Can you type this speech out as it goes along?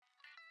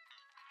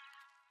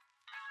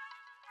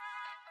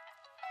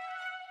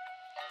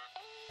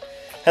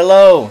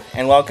Hello,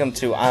 and welcome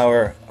to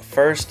our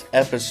first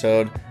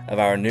episode of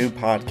our new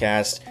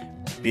podcast,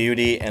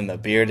 Beauty and the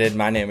Bearded.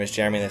 My name is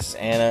Jeremy, this is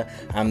Anna.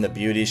 I'm the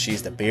beauty,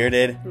 she's the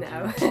bearded.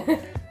 No.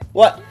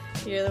 What?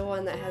 You're the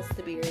one that has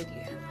the beard. You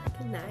have like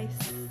a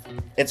nice...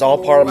 It's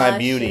all part of my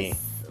beauty.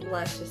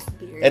 Luscious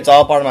beard. It's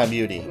all part of my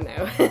beauty.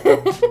 No.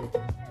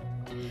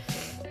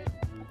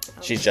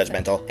 She's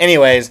judgmental.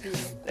 Anyways,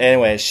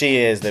 she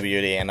is the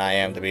beauty and I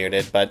am the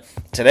bearded. But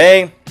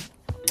today,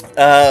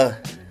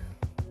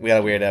 we got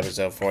a weird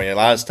episode for you. A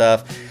lot of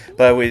stuff.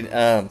 But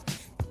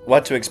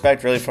what to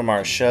expect really from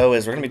our show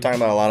is we're going to be talking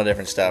about a lot of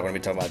different stuff. We're going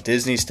to be talking about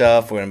Disney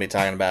stuff. We're going to be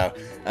talking about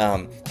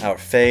our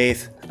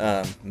faith.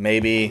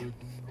 Maybe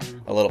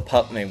a little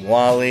pup named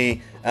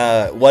Wally.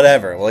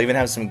 Whatever. We'll even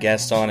have some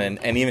guests on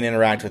and even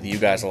interact with you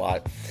guys a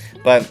lot.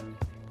 But,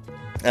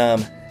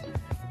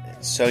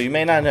 so you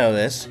may not know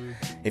this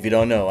if you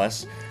don't know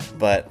us,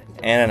 but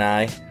Anna and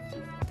I,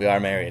 we are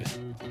married.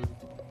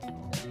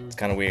 It's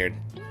kind of weird,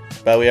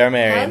 but we are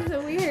married. That's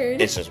so weird.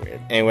 It's just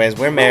weird. Anyways,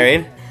 we're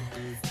married.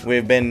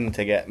 We've been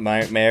to get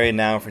married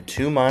now for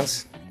 2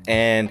 months,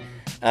 and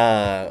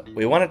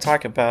we want to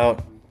talk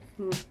about.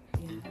 Girl,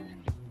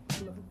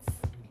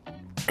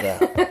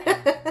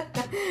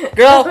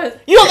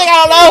 you don't think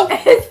I don't know?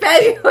 It's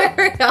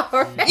February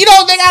already. You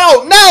don't think I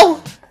don't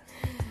know?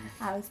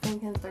 I was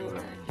thinking 3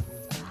 months.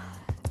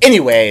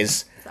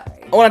 Anyways,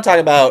 Sorry. I want to talk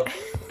about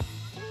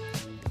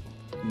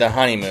the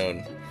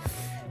honeymoon.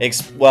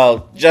 Just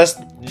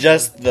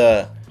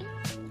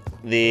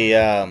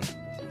the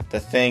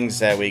things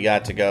that we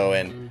got to go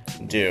and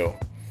do,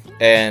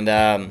 and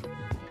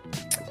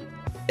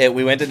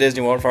we went to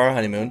Disney World for our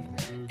honeymoon.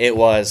 It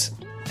was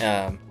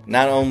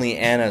not only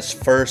Anna's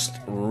first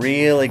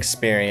real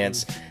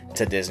experience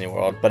to Disney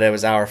World, but it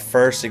was our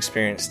first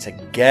experience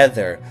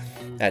together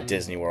at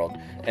Disney World.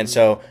 And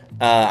so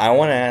I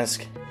want to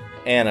ask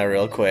Anna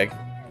real quick,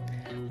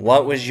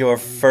 what was your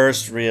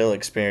first real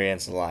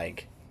experience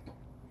like?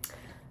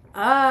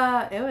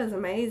 It was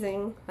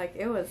amazing. Like,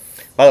 it was...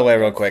 By the way,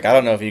 real quick, I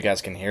don't know if you guys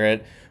can hear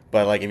it,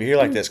 but like if you hear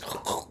like this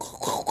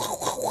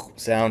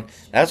sound,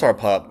 that's our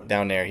pup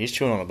down there. He's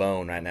chewing on a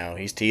bone right now.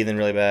 He's teething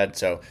really bad.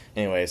 So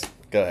anyways,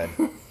 go ahead.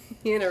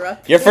 You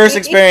interrupted Your first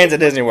experience at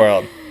Disney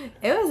World.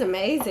 It was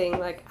amazing.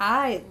 Like,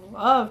 I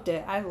loved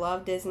it. I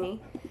love Disney.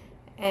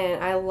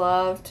 And I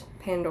loved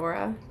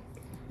Pandora.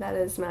 That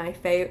was my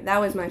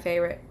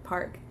favorite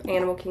park.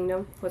 Animal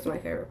Kingdom was my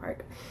favorite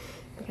park.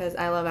 Because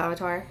I love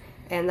Avatar.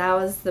 And that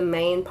was the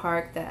main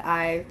park that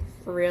I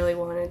really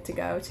wanted to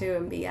go to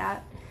and be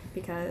at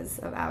because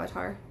of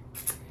Avatar.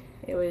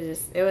 It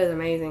was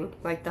amazing.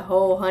 Like, the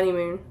whole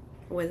honeymoon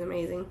was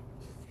amazing.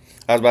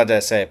 I was about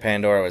to say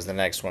Pandora was the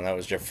next one. That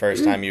was your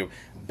first time you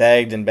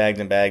begged and begged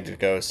and begged to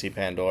go see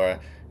Pandora.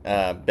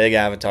 Big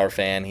Avatar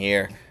fan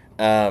here.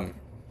 I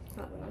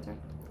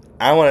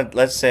want to,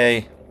 let's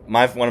say,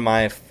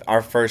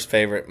 our first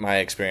favorite, my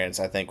experience,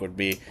 I think, would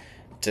be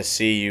to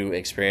see you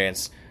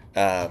experience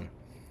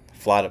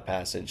Flight of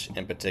Passage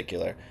in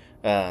particular.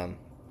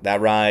 That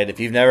ride, if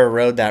you've never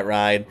rode that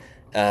ride,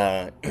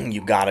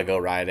 you gotta go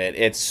ride it.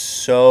 It's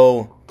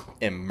so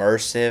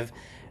immersive,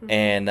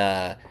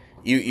 and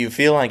you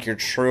feel like you're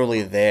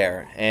truly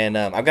there. And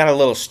I've got a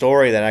little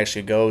story that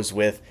actually goes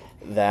with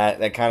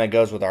that kind of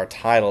goes with our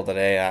title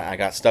today. I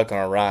got stuck on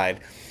a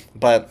ride,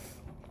 but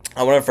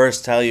I want to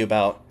first tell you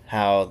about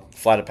how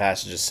Flight of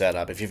Passage is set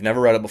up. If you've never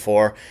read it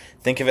before,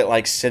 think of it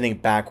like sitting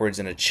backwards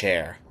in a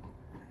chair,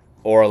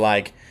 or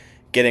like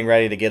getting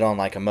ready to get on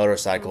like a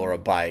motorcycle or a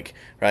bike,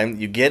 right?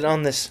 You get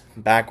on this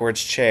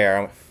backwards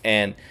chair,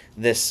 and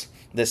this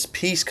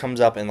piece comes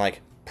up and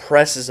like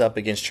presses up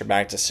against your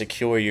back to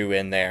secure you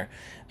in there.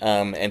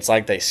 It's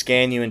like they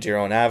scan you into your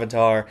own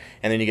avatar,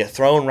 and then you get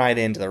thrown right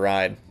into the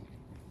ride,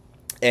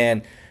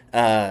 and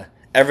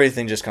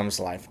everything just comes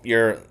to life.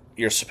 You're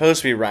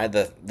supposed to be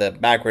the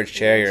backwards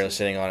chair you're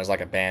sitting on is like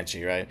a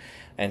banshee, right?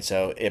 And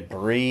so it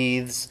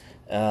breathes.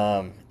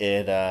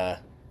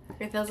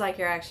 It feels like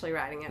you're actually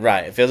riding it.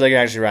 Right. It feels like you're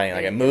actually riding it.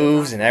 Like, it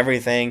moves and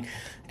everything.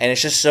 And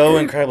it's just so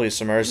incredibly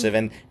submersive.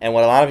 And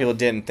what a lot of people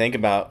didn't think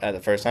about at the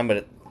first time,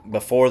 but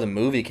before the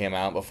movie came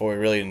out, before we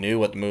really knew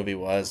what the movie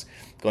was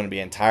going to be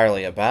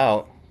entirely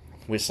about,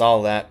 we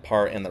saw that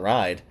part in the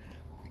ride.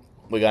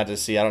 We got to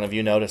see, I don't know if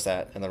you noticed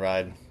that in the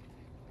ride.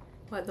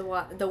 What,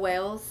 the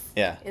whales?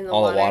 Yeah, in the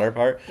all water? The water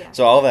part. Yeah.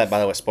 So all of that, by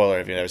the way,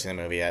 spoiler if you've never seen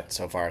the movie yet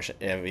so far.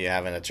 If you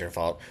haven't, it's your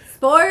fault.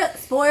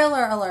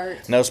 Spoiler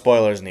alert. No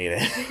spoilers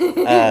needed.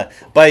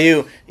 But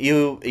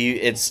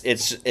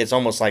it's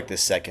almost like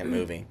this second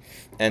movie,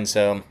 and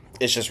so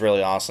it's just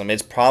really awesome.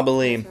 It's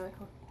probably That's really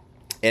cool.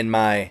 in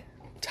my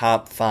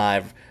top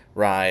 5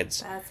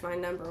 rides. That's my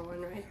number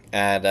one ride.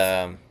 At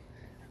I've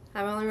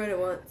only rode it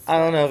once. I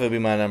don't know if it'd be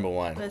my number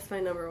 1. That's my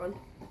number one.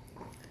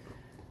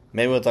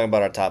 Maybe we'll talk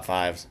about our top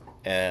 5s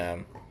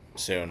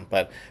soon,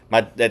 but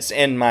it's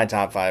in my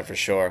top 5 for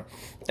sure.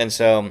 And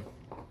so,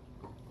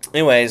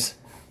 anyways,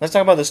 let's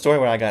talk about the story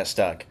where I got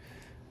stuck.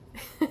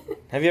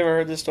 Have you ever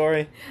heard this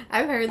story?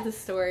 I've heard the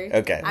story.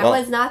 Okay. I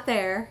was not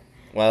there,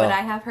 well, but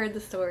I have heard the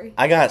story.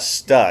 I got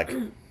stuck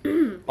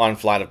on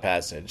Flight of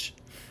Passage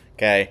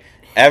Okay,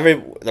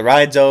 the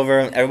ride's over.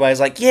 Everybody's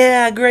like,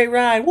 "Yeah, great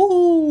ride,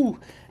 woo!"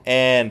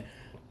 And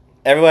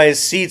everybody's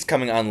seat's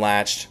coming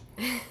unlatched,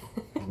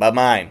 but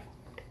mine.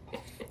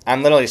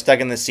 I'm literally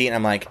stuck in the seat, and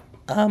I'm like,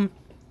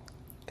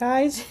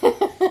 guys,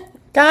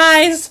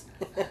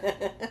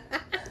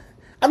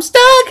 I'm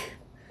stuck.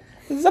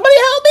 Somebody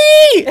help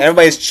me!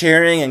 Everybody's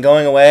cheering and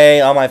going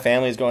away. All my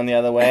family's going the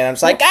other way, and I'm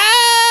just like,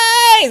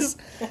 guys,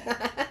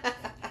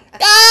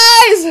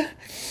 guys.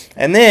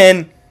 And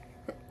then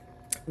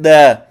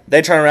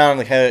they turn around, and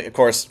like, hey, of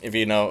course, if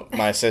you know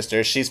my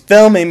sister, she's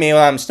filming me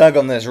while I'm stuck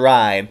on this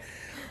ride,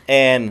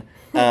 and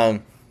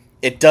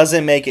it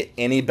doesn't make it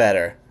any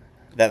better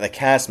that the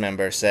cast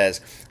member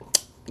says,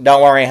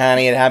 "Don't worry,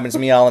 honey, it happens to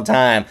me all the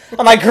time."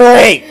 I'm like,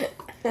 great.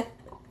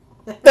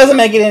 Doesn't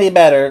make it any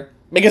better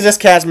because this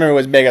cast member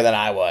was bigger than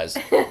I was.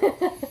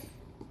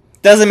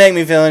 Doesn't make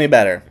me feel any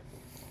better.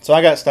 So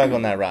I got stuck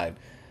on that ride.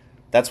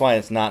 That's why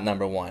it's not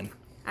number one.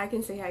 I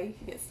can see how you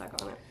could get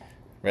stuck on it.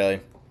 Really?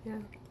 Yeah.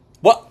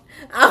 What?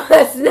 I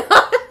was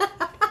not.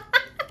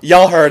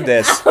 Y'all heard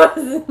this.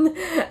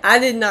 I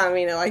did not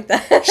mean it like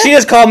that. She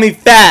just called me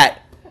fat.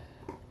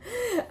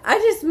 I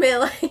just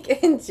meant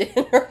like in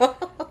general.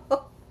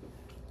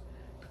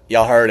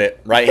 Y'all heard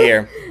it right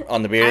here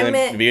on the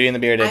Beauty and the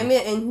Bearded. I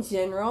meant in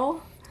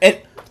general.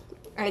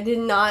 I did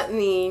not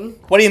mean.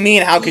 What do you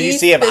mean? How could you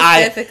see if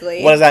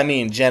specifically. What does that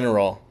mean?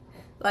 General.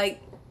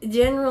 Like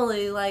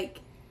generally, like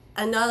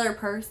another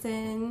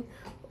person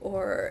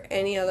or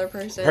any other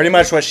person. Pretty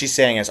much what she's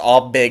saying is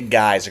all big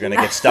guys are gonna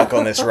get stuck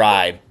on this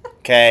ride.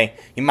 Okay,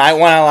 you might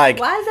want to like.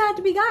 Why does that have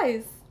to be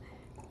guys?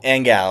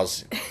 And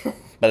gals,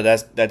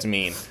 but that's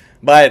mean.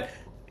 But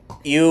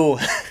she's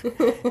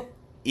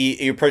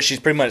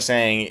pretty much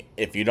saying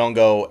if you don't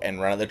go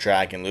and run at the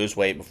track and lose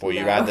weight before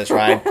you ride this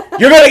ride,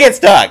 you're gonna get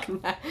stuck.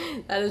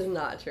 That is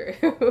not true.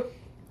 You're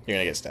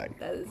gonna get stuck.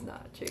 That is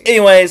not true.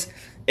 Anyways,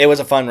 it was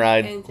a fun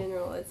ride. In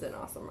general, it's an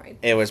awesome ride.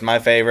 It was my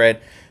favorite.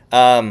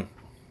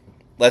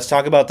 Let's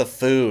talk about the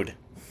food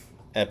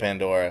at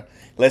Pandora.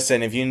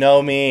 Listen, if you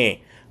know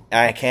me,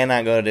 I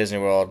cannot go to Disney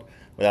World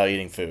without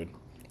eating food.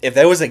 If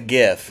there was a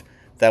GIF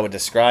that would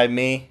describe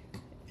me,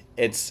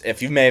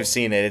 if you may have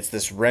seen it, it's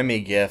this Remy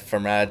GIF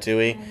from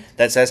Ratatouille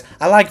that says,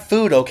 "I like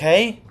food,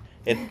 okay?"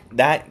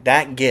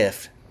 That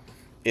GIF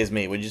is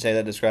me. Would you say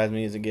that describes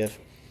me as a GIF?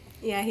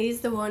 Yeah, he's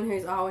the one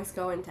who's always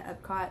going to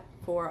Epcot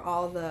for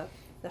all the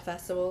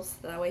festivals.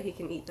 That way he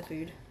can eat the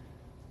food.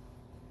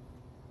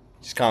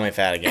 Just call me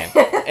fat again.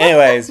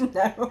 Anyways.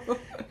 No.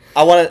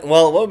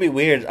 What would be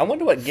weird? I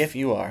wonder what GIF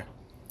you are.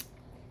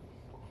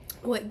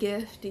 What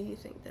GIF do you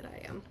think that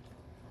I am?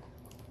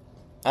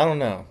 I don't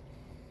know.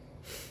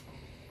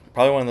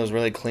 Probably one of those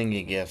really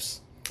clingy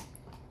GIFs.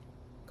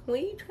 What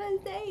are you trying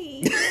to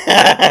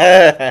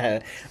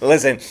say?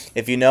 Listen,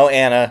 if you know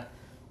Anna,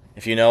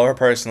 if you know her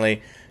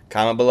personally,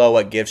 comment below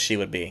what GIF she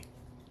would be.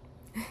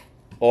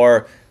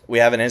 Or we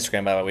have an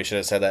Instagram, by the way. We should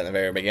have said that in the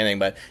very beginning.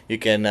 But you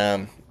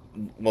can,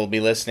 we'll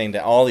be listening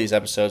to all these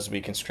episodes.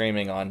 We can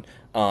streaming on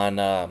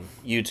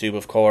YouTube,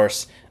 of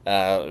course.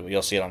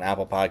 You'll see it on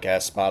Apple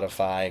Podcasts,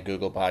 Spotify,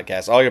 Google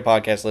Podcasts, all your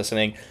podcast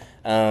listening.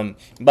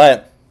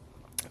 But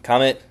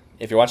comment.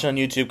 If you're watching on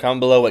YouTube, comment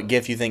below what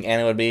GIF you think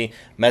Anna would be.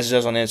 Message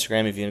us on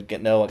Instagram if you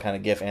know what kind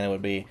of GIF Anna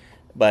would be.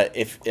 But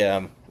if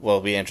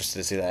we'll be interested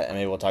to see that, and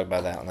maybe we'll talk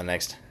about that on the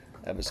next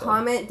episode.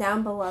 Comment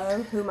down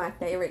below who my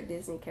favorite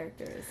Disney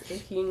character is.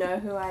 If you know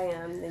who I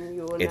am, then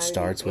you will know. It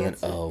starts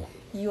with an O.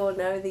 You will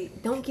know the.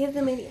 Don't give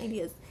them any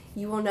ideas.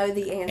 You will know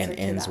the answer. And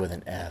ends with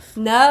an F.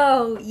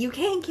 No, you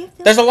can't give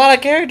them. There's a lot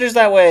of characters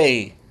that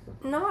way.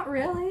 Not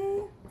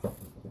really.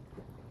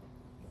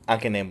 I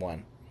can name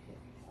one.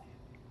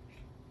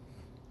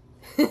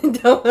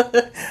 Don't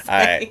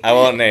Alright, I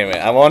won't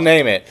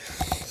name it.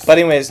 But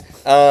anyways,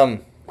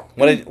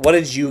 what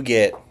did you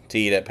get to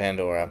eat at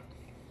Pandora?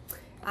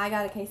 I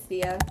got a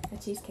quesadilla, a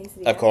cheese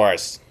quesadilla. Of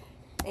course.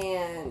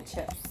 And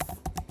chips.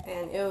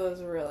 And it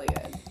was really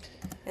good.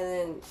 And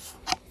then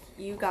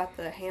you got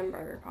the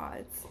hamburger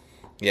pods.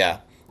 Yeah.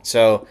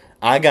 So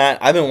I've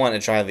been wanting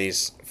to try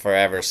these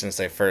forever since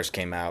they first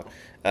came out.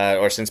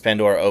 Or since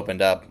Pandora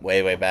opened up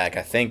way back.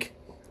 I think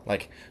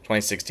like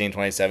 2016,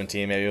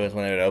 2017 maybe was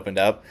when it opened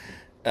up.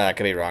 I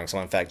could be wrong.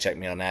 Someone fact check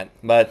me on that.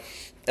 But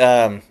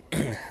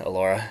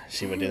Laura,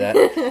 she would do that.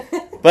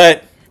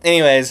 But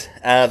anyways,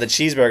 the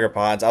cheeseburger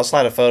pods. I'll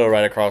slide a photo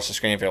right across the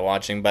screen if you're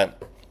watching.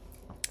 But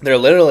they're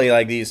literally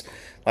like these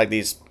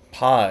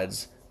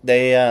pods.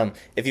 They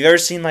if you've ever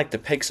seen like the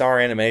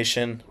Pixar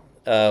animation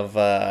of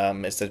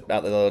it's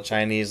about the little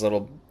Chinese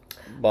little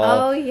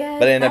ball. Oh yeah.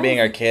 But it ended up being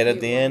our kid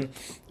at the end.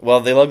 Well,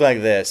 they look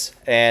like this,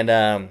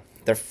 and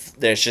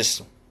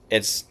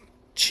it's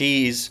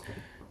cheese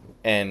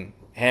and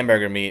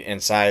hamburger meat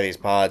inside of these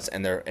pods,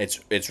 and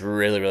it's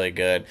really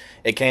good.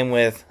 It came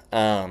with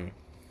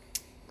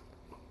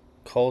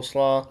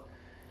coleslaw.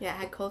 Yeah, I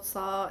had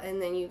coleslaw,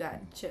 and then you got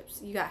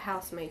chips. You got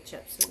house-made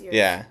chips. With yours.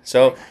 Yeah.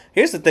 So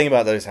here's the thing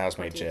about those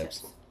house-made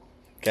chips.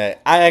 Okay,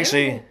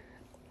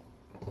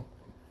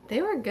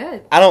 They were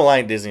good. I don't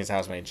like Disney's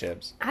house-made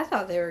chips. I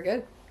thought they were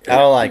good. I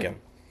don't like them.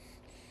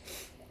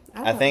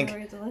 I think they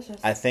were delicious.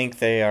 I think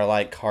they are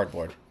like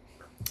cardboard.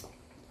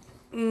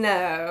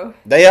 No.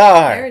 They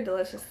are. Very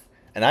delicious.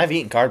 And I've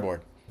eaten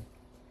cardboard.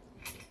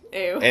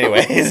 Ew.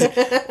 Anyways,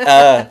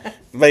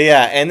 but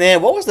yeah, and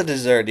then what was the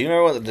dessert? Do you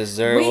remember what the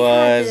dessert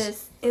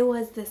was? It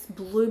was this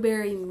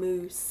blueberry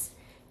mousse,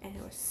 and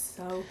it was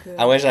so good.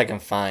 I wish I can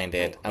find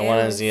it. I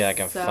want to see if I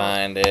can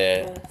find it.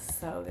 It was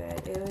so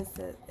good. It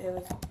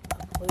was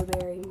a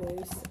blueberry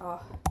mousse.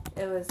 Oh,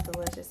 it was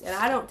delicious. And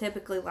I don't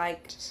typically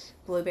like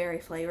blueberry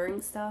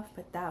flavoring stuff,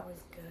 but that was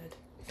good.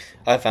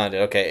 I found it.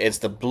 Okay, it's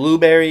the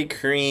blueberry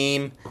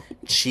cream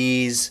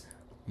cheese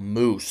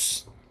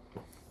mousse.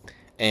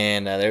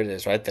 And there it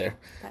is, right there.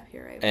 That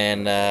puree.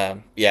 And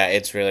yeah,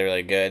 it's really,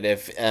 really good.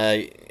 If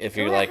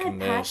you like had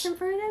mousse, passion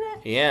fruit in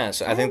it. yeah.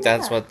 So I think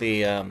that's what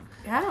the I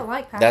don't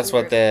like passion that's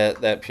fruit.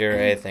 what that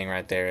puree thing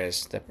right there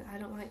is. I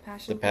don't like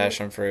passion The fruit.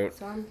 passion fruit.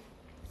 So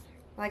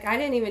I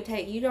didn't even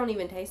take. You don't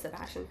even taste the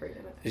passion fruit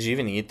in it. Did you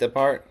even eat the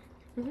part?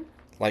 Mhm.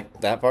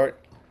 Like that part?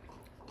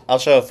 I'll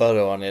show a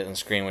photo on it on the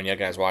screen when you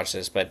guys watch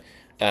this, but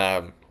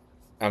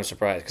I'm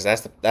surprised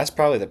because that's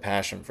probably the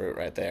passion fruit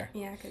right there.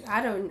 Yeah, because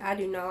I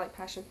do not like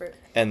passion fruit.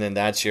 And then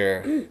that's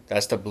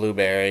the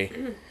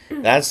blueberry.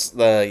 That's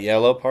the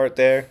yellow part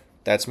there.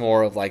 That's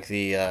more of like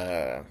the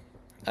I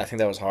think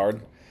that was hard.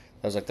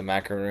 That was like the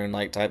macaroon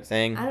like type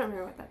thing. I don't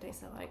remember what that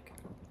tasted like.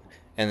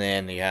 And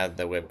then you had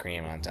the whipped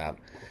cream on top.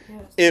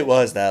 Yes. It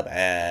was the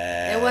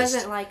best. It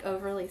wasn't like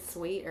overly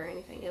sweet or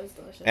anything. It was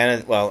delicious.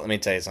 And well, let me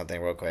tell you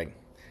something real quick.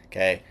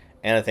 Okay,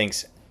 Anna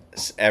thinks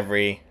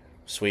every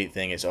sweet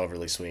thing is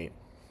overly sweet.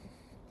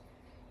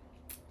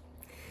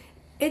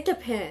 It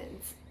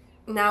depends.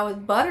 Now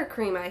with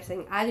buttercream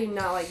icing, I do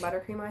not like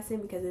buttercream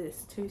icing because it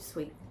is too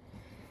sweet.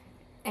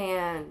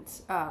 And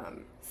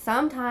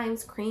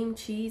sometimes cream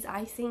cheese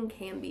icing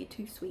can be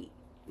too sweet.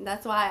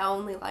 That's why I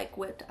only like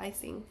whipped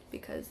icing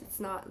because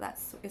it's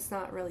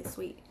not really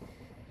sweet.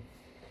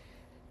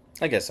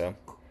 I guess so.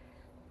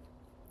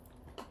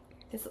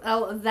 It's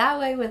that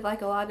way with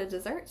like a lot of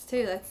desserts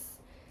too.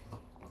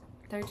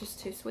 They're just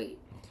too sweet.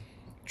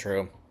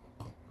 True.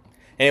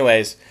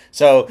 Anyways,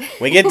 so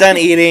we get done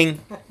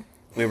eating,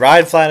 we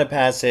ride Flight of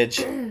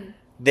Passage,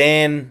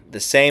 then the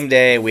same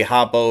day we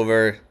hop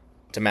over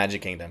to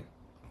Magic Kingdom.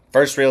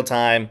 First real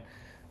time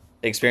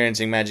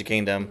experiencing Magic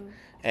Kingdom.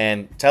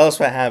 And tell us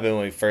what happened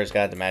when we first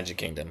got to Magic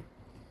Kingdom.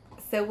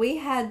 So we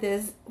had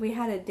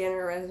a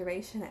dinner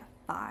reservation at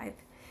 5.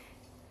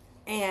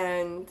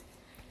 And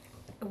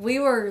we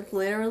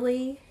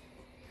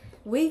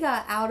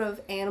got out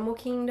of Animal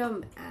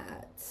Kingdom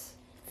at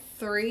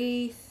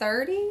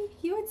 3:30,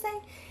 you would say.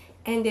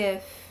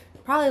 And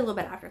probably a little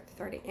bit after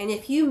 3:30. And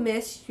if you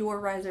miss your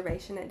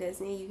reservation at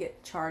Disney, you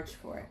get charged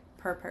for it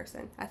per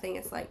person. I think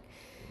it's like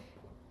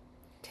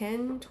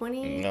 10,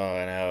 20. No,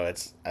 I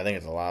think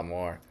it's a lot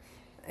more.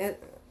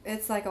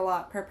 It's like a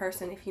lot per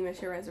person if you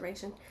miss your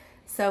reservation.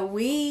 So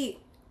we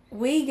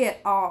get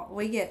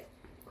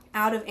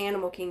out of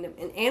Animal Kingdom,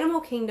 and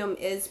Animal Kingdom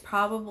is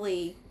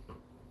probably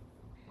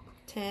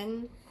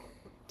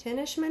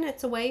 10-ish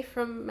minutes away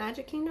from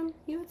Magic Kingdom,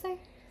 you would say?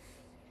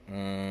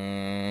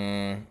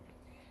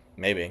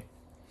 Maybe.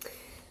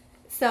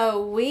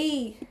 So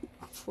we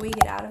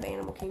get out of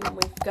Animal Kingdom,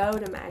 we go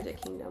to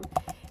Magic Kingdom,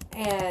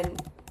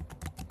 and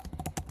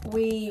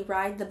we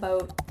ride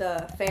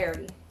the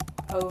ferry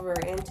over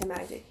into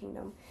Magic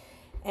Kingdom.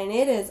 And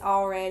it is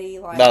already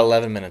like About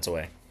 11 minutes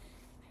away.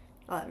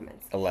 11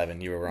 minutes.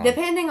 11, you were wrong.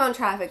 Depending on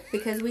traffic,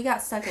 because we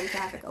got stuck in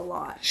traffic a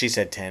lot. She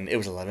said 10, it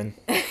was 11.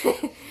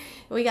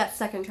 We got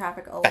stuck in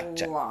traffic a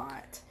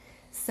lot.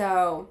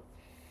 So,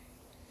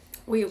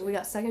 we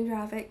got stuck in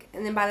traffic,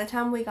 and then by the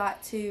time we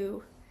got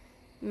to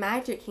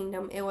Magic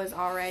Kingdom, it was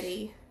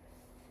already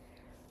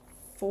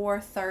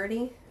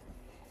 4:30,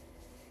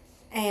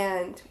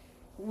 and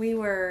we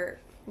were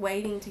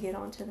waiting to get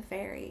onto the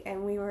ferry,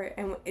 and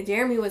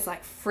Jeremy was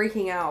like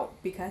freaking out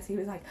because he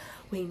was like,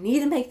 we need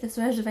to make this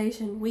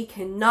reservation. We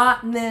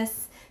cannot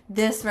miss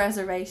this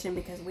reservation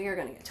because we are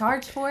going to get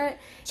charged for it.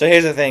 So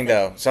here's the thing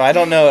though. So I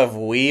don't know if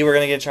we were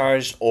going to get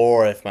charged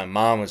or if my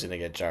mom was going to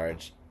get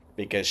charged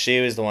because she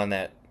was the one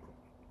that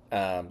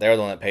they were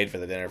the one that paid for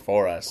the dinner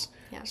for us.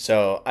 Yeah.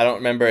 So I don't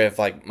remember if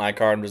like my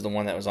card was the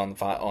one that was on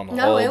the hold.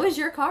 No, it was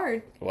your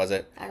card. Was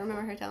it? I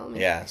remember her telling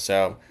me. Yeah,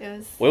 so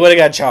we would have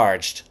got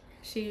charged.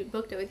 She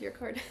booked it with your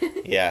card.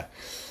 Yeah,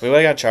 we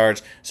would have got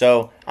charged.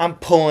 So I'm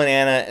pulling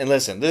Anna, and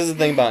listen, this is the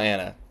thing about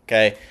Anna,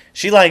 okay?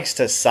 She likes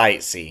to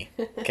sightsee,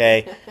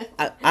 okay?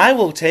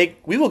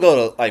 We will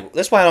go to, like,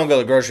 that's why I don't go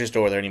to the grocery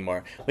store there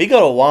anymore. We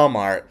go to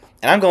Walmart,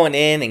 and I'm going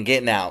in and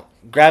getting out,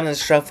 grabbing the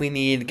stuff we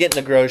need, getting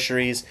the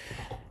groceries,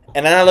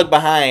 and then I look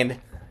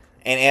behind,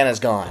 and Anna's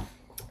gone.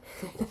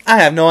 I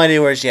have no idea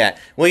where she's at.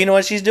 Well, you know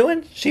what she's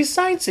doing? She's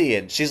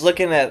sightseeing. She's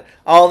looking at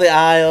all the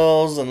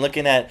aisles and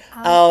looking at,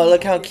 oh,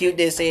 look how cute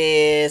this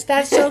is.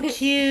 That's so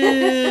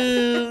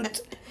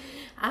cute.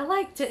 I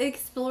like to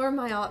explore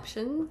my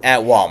options.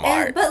 At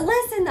Walmart. But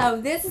listen, though,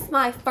 this is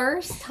my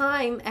first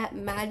time at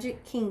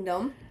Magic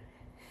Kingdom.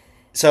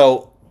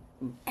 So,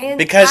 and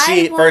because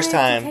I first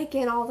wanted time, to take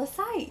in all the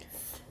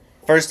sights.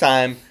 first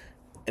time,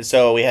 And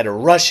so we had to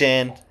rush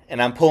in,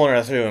 and I'm pulling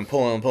her through and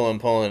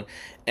pulling.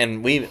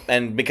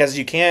 And because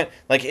you can't,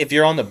 like, if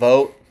you're on the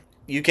boat,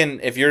 you can,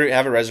 if you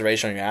have a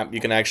reservation on your app, you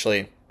can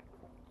actually,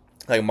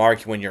 like,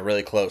 mark when you're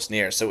really close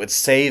near. So it would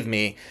save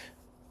me,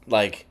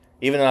 like,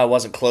 even though I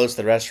wasn't close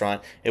to the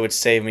restaurant, it would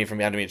save me from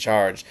having to be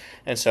charged.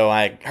 And so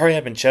I hurry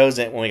up and chose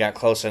it when we got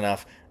close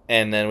enough,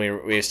 and then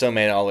we still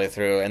made it all the way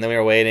through. And then we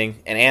were waiting,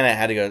 and Anna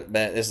had to go.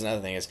 This is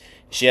another thing is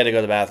she had to go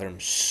to the bathroom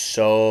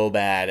so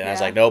bad, and I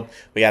was like, nope,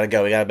 we gotta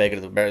go. We gotta make it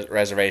to the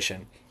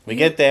reservation. We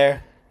get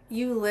there.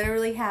 You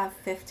literally have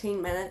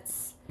 15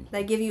 minutes.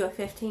 They give you a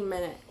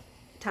 15-minute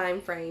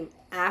time frame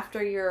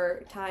after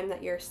your time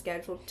that you're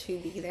scheduled to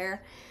be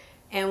there,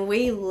 and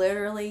we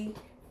literally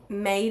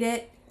made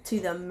it to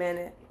the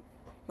minute.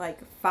 Like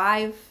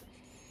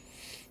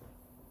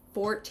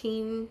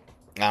 5:14.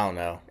 I don't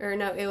know. Or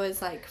no, it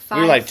was like 5.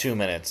 We were like 2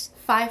 minutes.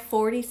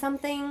 5:40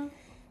 something.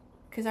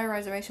 Because our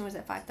reservation was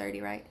at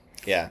 5:30, right?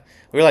 Yeah,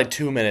 we were like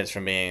 2 minutes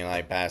from being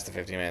like past the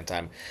 15-minute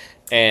time.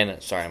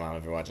 And sorry, Mom,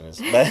 if you're watching this,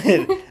 but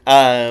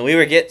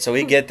we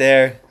get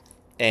there,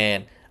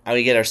 and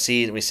we get our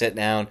seat and we sit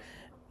down.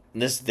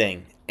 And this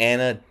thing,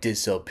 Anna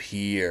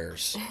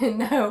disappears.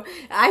 No,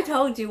 I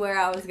told you where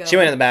I was going. She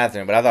went in the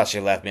bathroom, but I thought she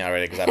left me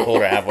already because I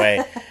pulled her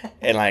halfway,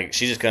 and like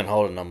she just couldn't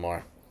hold it no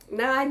more.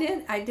 No,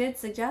 I did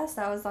suggest.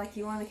 I was like,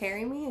 "You want to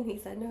carry me?" And he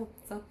said no.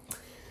 So.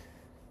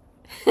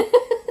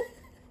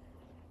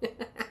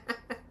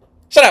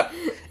 Shut up.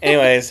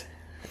 Anyways,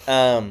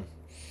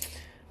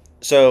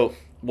 so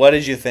what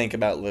did you think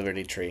about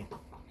Liberty Tree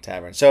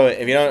Tavern? So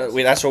if you don't,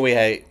 that's where we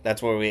ate.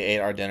 That's where we ate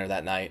our dinner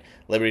that night.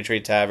 Liberty Tree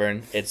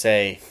Tavern. It's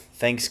a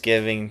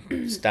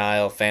Thanksgiving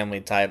style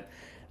family type,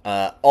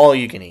 all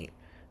you can eat,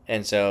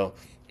 and so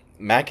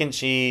mac and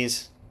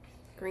cheese,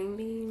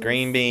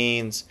 green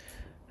beans,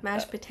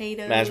 mashed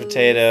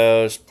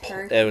potatoes.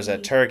 Turkey, it was a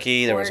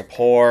turkey. Pork. There was a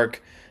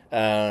pork.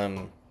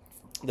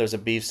 There was a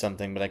beef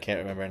something, but I can't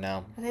remember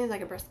now. I think it was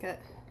like a brisket.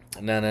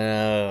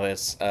 No.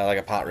 It's like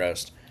a pot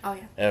roast. Oh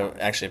yeah.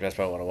 Actually, that's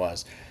probably what it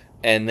was.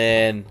 And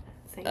then,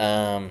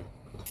 and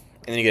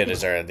then you get a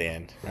dessert at the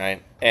end,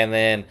 right? And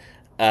then,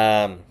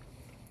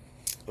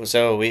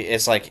 so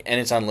it's like, and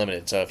it's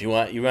unlimited. So if you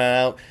run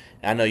out.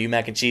 I know you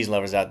mac and cheese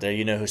lovers out there.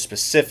 You know who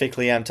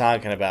specifically I'm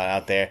talking about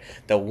out there.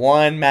 The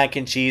one mac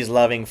and cheese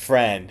loving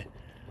friend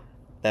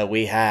that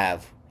we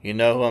have. You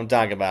know who I'm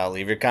talking about.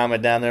 Leave your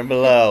comment down there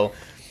below.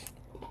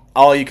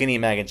 All you can eat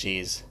mac and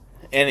cheese.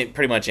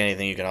 Pretty much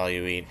anything you can all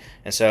you eat.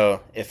 And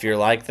so if you're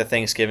like the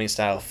Thanksgiving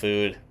style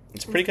food,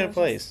 it's a pretty good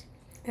place.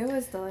 It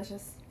was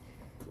delicious.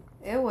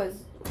 It was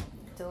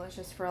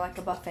delicious for like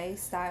a buffet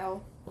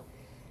style.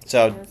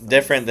 So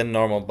different than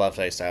normal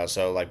buffet style.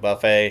 So like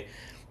buffet,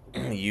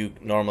 you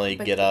normally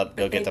get up,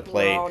 go get the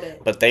plate,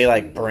 but they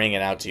like bring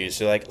it out to you.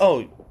 So like,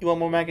 oh, you want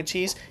more mac and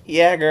cheese?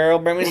 Yeah, girl,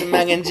 bring me some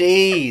mac and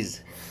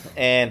cheese,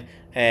 and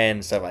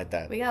stuff like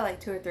that. We got like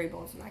 2 or 3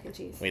 bowls of mac and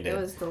cheese. We did. It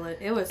was delicious.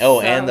 It was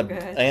and so the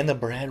good. And the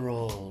bread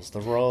rolls,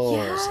 the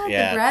rolls.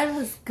 Yeah, the bread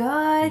was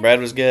good. The bread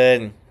was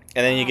good, and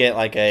then you get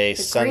like a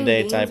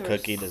Sunday type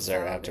cookie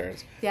dessert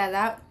afterwards. Yeah,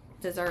 that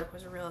dessert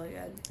was really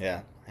good.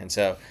 Yeah, and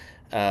so,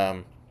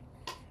 I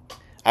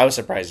was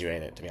surprised you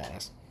ate it, to be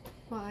honest.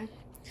 Why?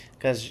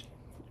 Because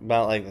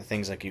about like the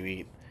things like you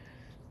eat.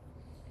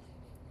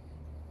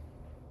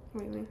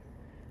 What do you mean?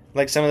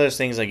 Like some of those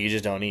things like you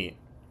just don't eat.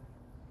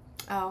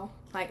 Oh,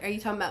 like are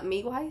you talking about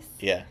meat wise?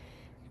 Yeah,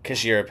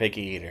 because you're a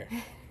picky eater,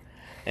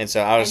 and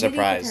so I was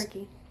surprised. Eat the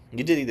turkey.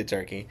 You did eat the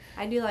turkey.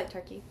 I do like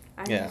turkey.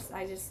 I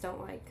just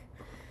don't like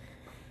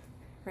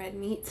red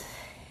meat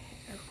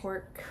or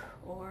pork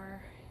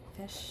or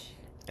fish.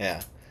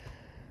 Yeah.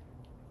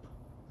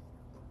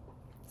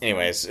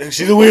 Anyways,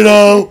 she's a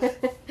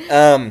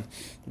weirdo.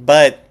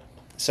 But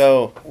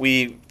so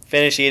we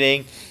finished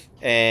eating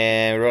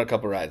and we rode a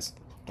couple rides.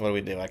 What did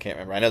we do? I can't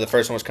remember. I know the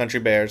first one was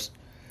Country Bears.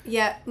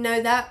 Yeah,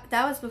 no, that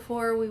was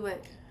before we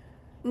went.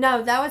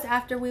 No, that was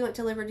after we went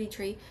to Liberty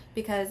Tree,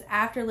 because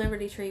after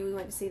Liberty Tree we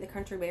went to see the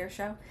Country Bear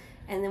show,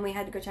 and then we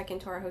had to go check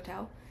into our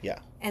hotel. Yeah.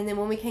 And then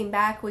when we came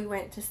back, we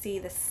went to see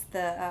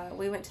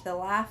we went to the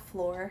Laugh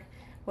Floor,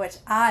 which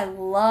I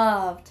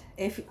loved.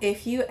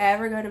 If you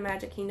ever go to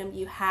Magic Kingdom,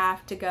 you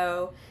have to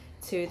go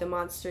to the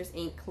Monsters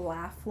Inc.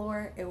 Laugh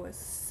Floor. It was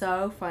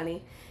so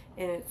funny,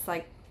 and it's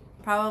like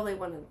probably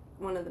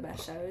one of the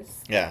best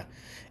shows. Yeah.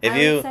 I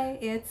would say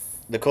it's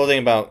the cool thing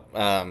about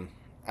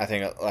I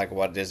think like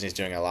what Disney's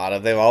doing a lot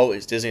of,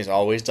 Disney's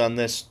always done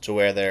this to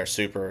where they're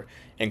super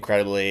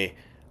incredibly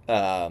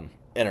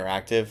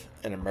interactive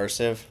and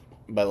immersive,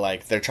 but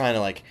like they're trying to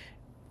like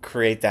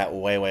create that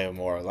way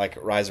more, like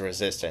Rise of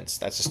Resistance.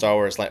 That's a Star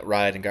Wars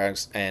ride and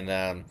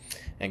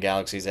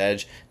Galaxy's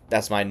Edge.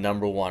 That's my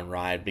number one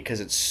ride because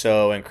it's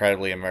so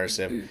incredibly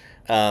immersive.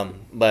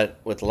 But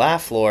with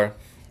Laugh Floor,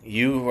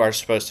 you are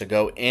supposed to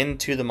go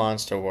into the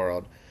monster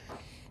world,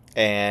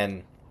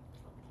 and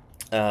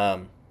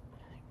of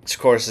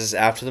course this is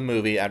after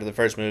the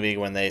first movie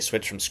when they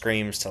switch from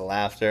screams to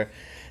laughter.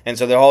 And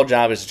so their whole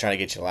job is to try to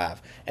get you to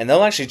laugh. And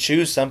they'll actually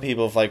choose some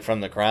people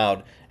from the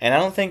crowd. And I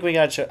don't think we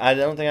got. I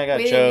don't think I got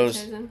We didn't get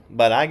chosen. chosen.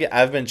 But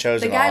I've been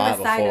chosen The a guy lot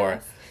beside before.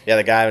 us. Yeah,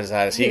 the guy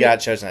beside us. He got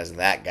chosen as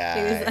that guy.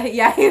 He was like,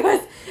 yeah, he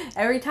was.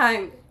 Every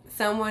time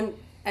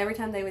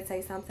they would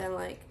say something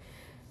like,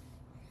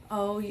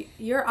 "Oh,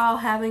 you're all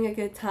having a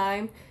good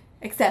time,"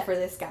 except for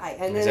this guy,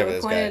 and then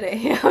it pointed at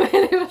him, and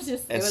it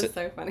was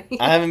so funny.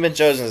 I haven't been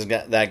chosen as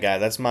that guy.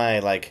 That's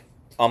my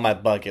on my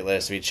bucket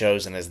list to be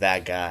chosen as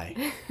that guy.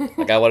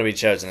 Like I want to be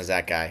chosen as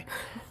that guy,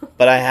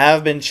 but I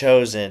have been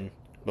chosen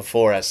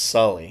before as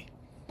Sully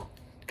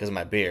because of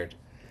my beard.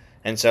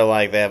 And so,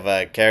 like, they have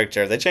a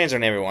character. They change their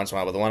name every once in a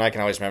while, but the one I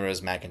can always remember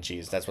is Mac and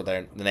Cheese. That's what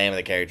the name of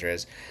the character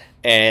is.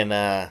 And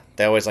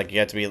they always, like, you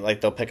have to be,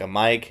 like, they'll pick a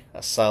Mike,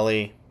 a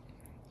Sully,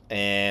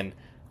 and...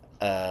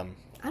 I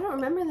don't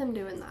remember them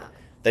doing that.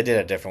 They did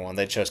a different one.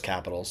 They chose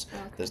Capitals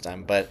this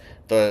time. But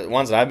the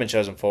ones that I've been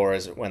chosen for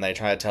is when they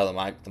try to tell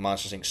the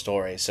Monsters, Inc.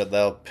 story. So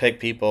they'll pick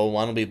people.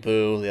 One will be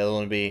Boo. The other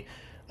one will be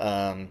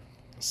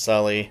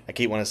Sully. I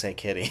keep wanting to say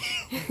Kitty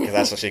because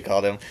that's what she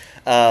called him.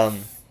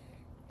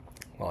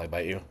 Wally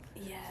bite you?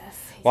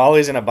 Yes.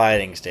 Wally's in a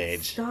biting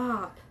stage.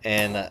 Stop.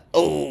 And,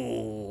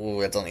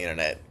 it's on the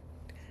internet.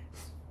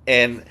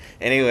 And,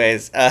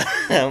 anyways,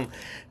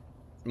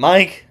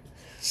 Mike,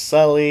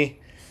 Sully,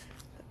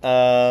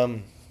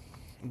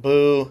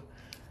 Boo,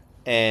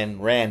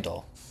 and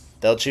Randall.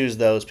 They'll choose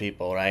those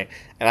people, right?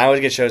 And I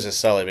always get chosen as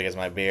Sully because of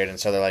my beard. And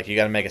so they're like, you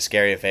got to make a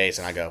scary face.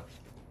 And I go,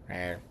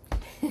 Rare.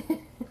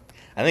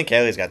 I think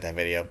Kaylee's got that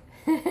video.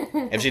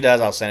 If she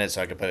does, I'll send it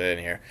so I can put it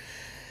in here.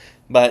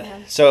 But,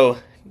 so,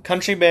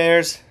 Country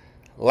Bears,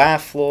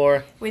 Laugh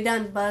Floor. We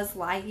done Buzz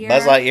Lightyear.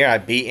 Buzz Lightyear, I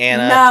beat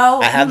Anna. No,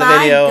 I have the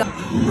video.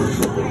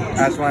 God.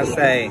 I just want to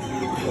say,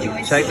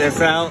 check this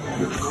out.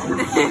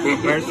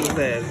 Mercy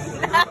says,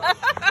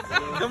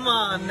 come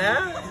on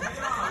now.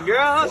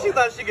 Girl, she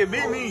thought she could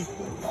beat me.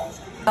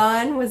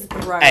 Gun was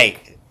broke. Hey,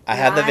 I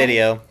have the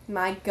video.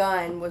 My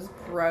gun was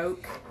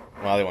broke.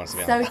 Wally wants to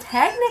be on So that.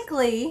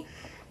 technically,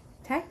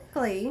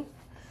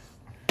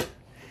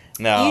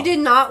 No. you did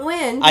not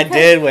win. I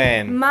did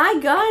win. My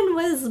gun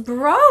was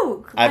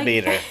broke. I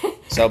beat her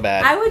so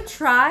bad. I would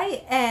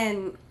try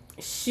and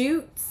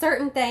shoot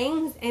certain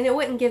things, and it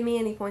wouldn't give me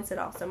any points at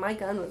all. So my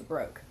gun was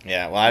broke.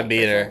 Yeah, well, I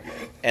beat her.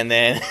 And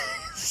then,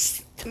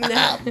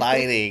 stop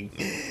biting.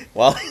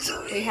 Wally's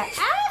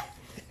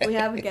We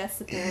have a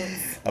guest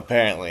appearance.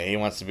 Apparently, he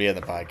wants to be in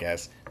the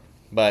podcast.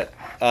 But,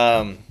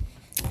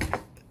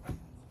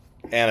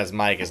 Anna's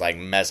mic is like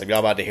messed up. Y'all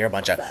about to hear a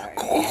bunch of... Sorry.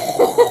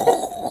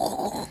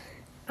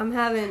 I'm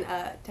having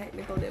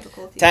technical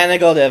difficulties.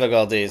 Technical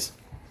difficulties.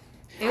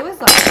 It was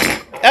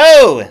like...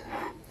 Oh!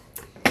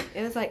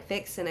 It was like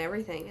fixing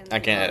everything. I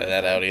can't edit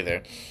that out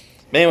either.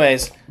 But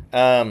anyways,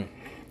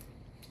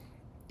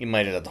 you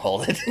might have to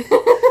hold it.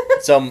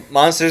 So,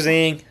 Monsters,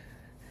 Inc.,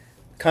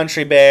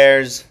 Country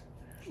Bears...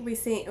 We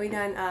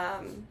done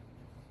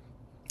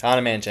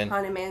Haunted Mansion.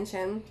 Haunted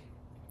Mansion.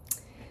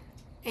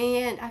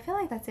 And I feel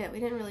like that's it.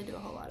 We didn't really do a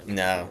whole lot of it.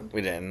 No,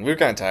 we didn't. We were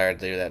kind of tired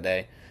to do that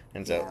day.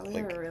 And so, Yeah,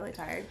 we were really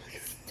tired.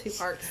 2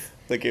 parts.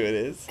 Look who it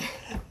is.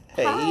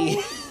 Hey. Hi.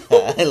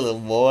 Hi, little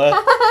boy.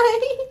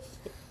 Hi.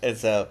 And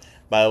so,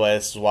 by the way,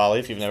 this is Wally.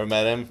 If you've never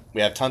met him,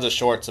 we have tons of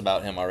shorts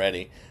about him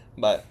already.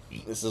 But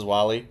this is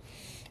Wally.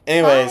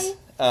 Anyways,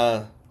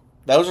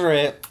 those were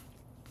it.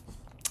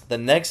 The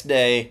next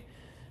day,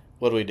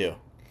 what do we do?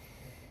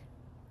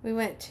 We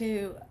went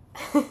to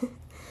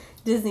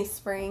Disney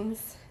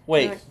Springs.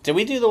 Wait, did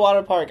we do the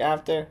water park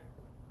after?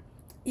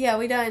 Yeah,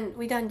 we done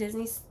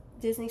Disney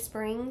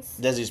Springs.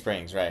 Disney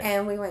Springs, right.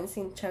 And we went and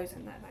seen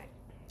Chosen that night.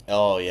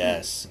 Oh,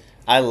 yes.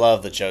 I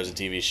love the Chosen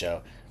TV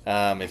show.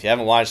 If you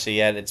haven't watched it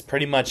yet, it's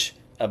pretty much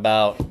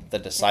about the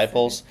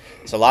disciples.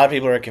 So a lot of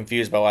people are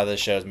confused about why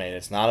this show's made.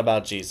 It's not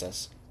about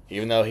Jesus.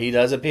 Even though he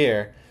does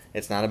appear,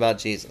 it's not about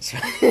Jesus.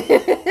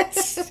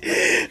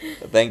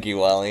 Thank you,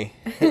 Wally.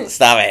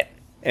 Stop it.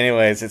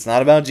 Anyways, it's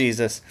not about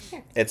Jesus.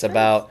 It's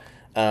about,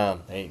 there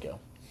you go.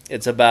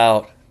 It's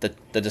about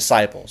the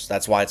disciples.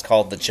 That's why it's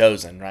called The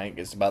Chosen, right?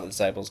 It's about the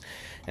disciples.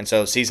 And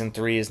so season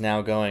 3 is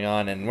now going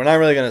on, and we're not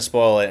really going to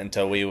spoil it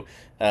until we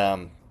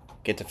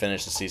get to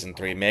finish the season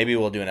 3. Maybe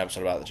we'll do an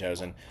episode about The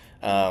Chosen.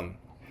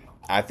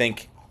 I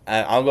think,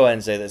 I'll go ahead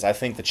and say this. I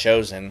think The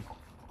Chosen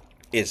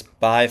is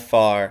by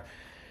far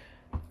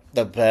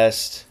the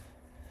best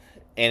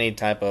any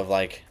type of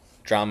like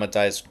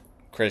dramatized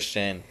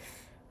Christian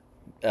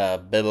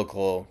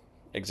biblical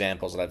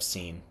examples that I've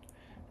seen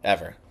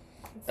ever.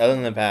 Other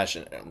than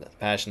the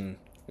Passion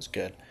was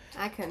good.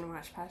 I couldn't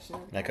watch Passion.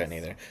 I couldn't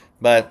either,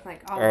 but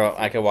Like, or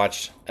I could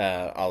watch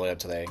all the way up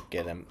till they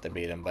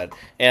beat him. But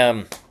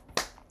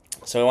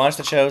so we watched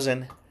The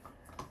Chosen.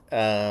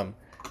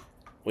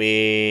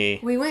 We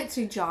went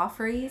to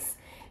Joffrey's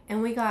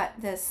and we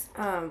got this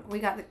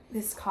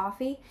this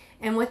coffee,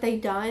 and what they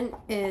done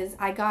is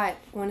I got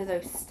one of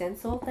those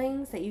stencil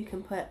things that you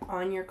can put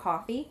on your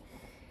coffee,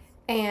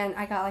 and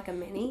I got like a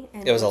mini,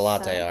 and it was a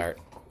latte art.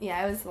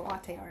 Yeah, it was the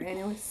latte art, and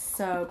it was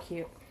so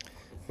cute.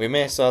 We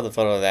may still have the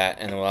photo of that,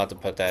 and we'll have to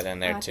put that in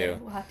there too.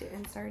 We'll have to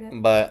insert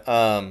it. But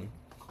and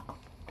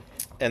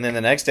then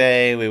the next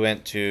day we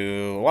went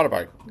to a water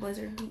park.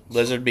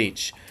 Blizzard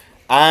Beach.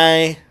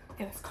 It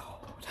was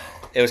cold.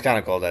 It was kind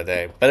of cold that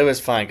day, but it was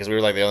fun because we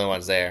were like the only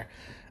ones there.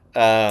 It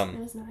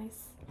was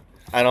nice.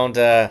 I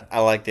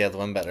like the other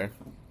one better.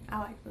 I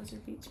like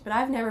Blizzard Beach, but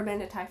I've never been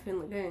to Typhoon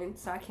Lagoon,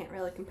 so I can't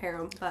really compare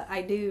them. But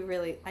I did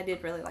really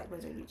like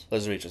Blizzard Beach.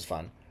 Blizzard Beach was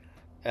fun.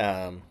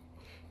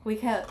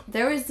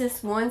 There was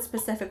this one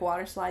specific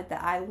water slide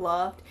that I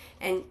loved,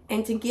 and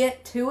to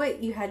get to it,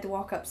 you had to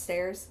walk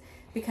upstairs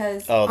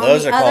because on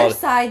the other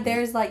side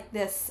there's like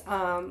this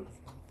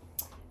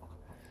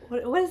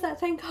what is that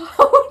thing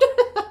called?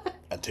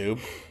 A tube?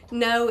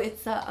 No,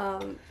 it's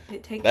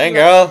it takes Dang, you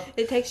girl. up,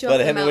 it takes you up But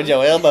the hit me mountain. with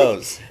your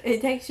elbows.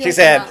 It takes you She up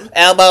said, the mountain.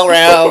 elbow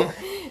room.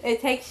 It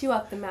takes you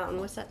up the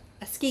mountain. What's that?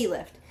 A ski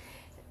lift.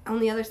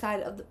 On the other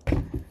side of the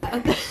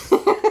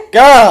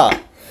Girl!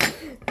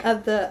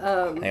 of the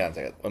Hang on a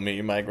second. Let me mute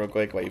your mic real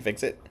quick while you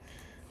fix it.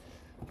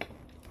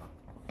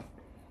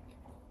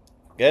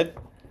 Good?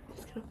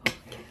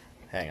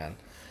 Hang on.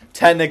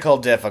 Technical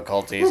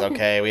difficulties,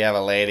 okay? We have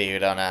a lady who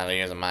don't know how to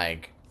use a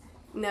mic.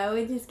 No,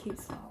 it just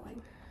keeps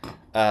falling.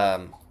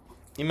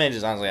 You may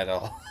just honestly have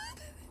to...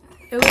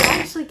 It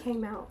actually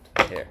came out.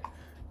 Here.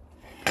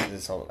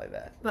 Just hold it like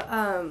that. But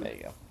there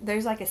you go.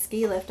 There's like a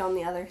ski lift on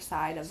the other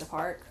side of the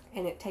park,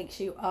 and it takes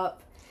you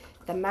up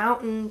the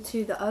mountain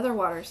to the other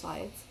water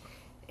slides.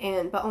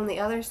 But on the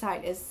other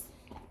side is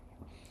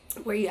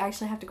where you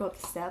actually have to go up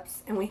the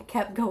steps, and we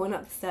kept going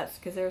up the steps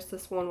because there's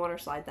this one water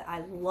slide that I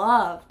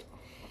loved,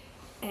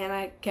 and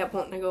I kept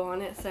wanting to go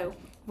on it. So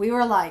we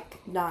were like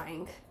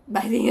dying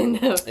by the end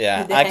of the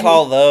day. I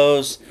call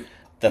those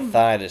the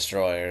thigh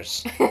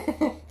destroyers.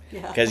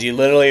 Because you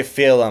literally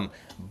feel them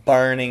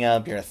burning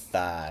up your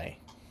thigh.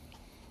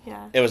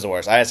 Yeah. It was the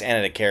worst. I asked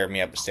Anna to carry me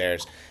up the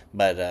stairs,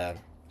 but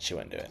she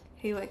wouldn't do it.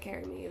 He wouldn't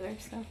carry me either,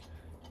 so.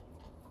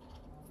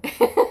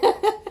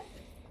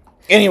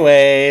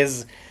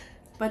 Anyways.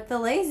 But the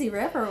lazy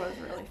river was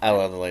really fun. I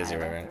love the lazy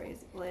river.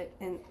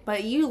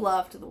 But you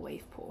loved the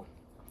wave pool.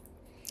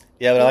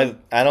 Yeah, but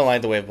I don't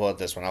like the wave pool at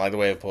this one. I like the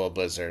wave pool at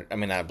Blizzard. I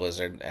mean, not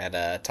Blizzard,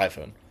 at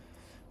Typhoon.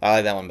 I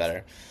like that one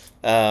better.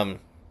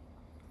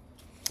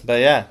 But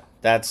yeah,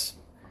 that's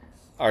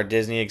our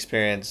Disney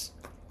experience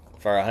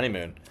for our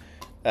honeymoon.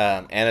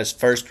 Anna's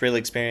first real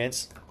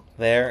experience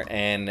there,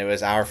 and it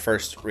was our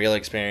first real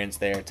experience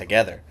there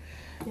together.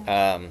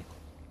 Yeah.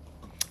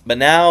 But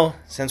now,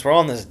 since we're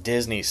on this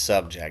Disney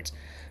subject,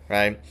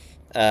 right,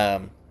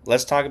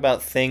 let's talk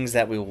about things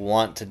that we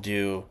want to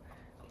do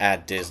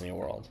at Disney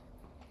World.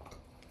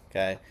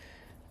 Okay?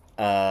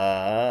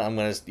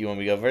 You want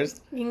me to go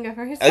first? You can go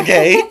first.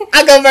 Okay,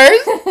 I'll go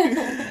first.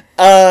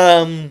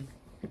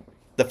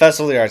 The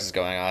Festival of the Arts is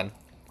going on,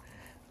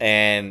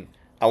 and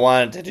I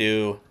wanted to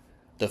do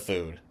the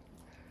food.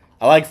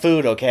 I like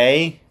food,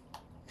 okay?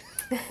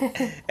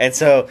 And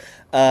so,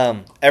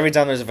 every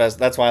time there's a festival,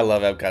 that's why I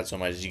love Epcot so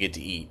much, is you get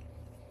to eat.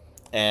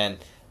 And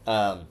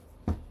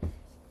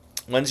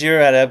once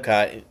you're at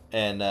Epcot,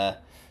 and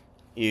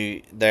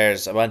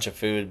there's a bunch of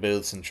food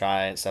booths and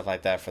try and stuff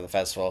like that for the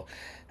festival,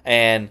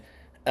 and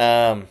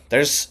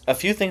there's a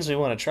few things we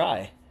want to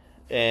try.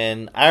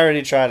 And I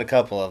already tried a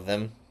couple of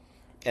them.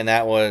 And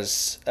that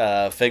was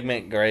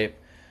Figment Grape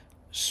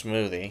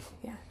Smoothie.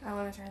 Yeah, I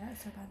want to try that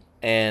so bad.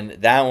 And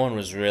that one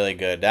was really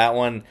good. That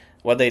one,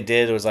 what they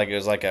did was it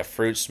was like a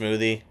fruit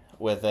smoothie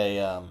with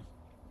a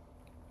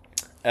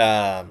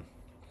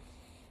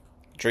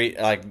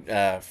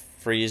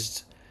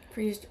freeze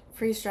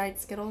dried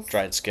Skittles.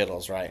 Dried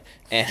Skittles, right?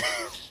 And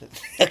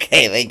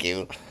okay, thank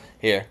you.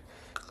 Here,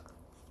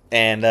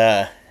 and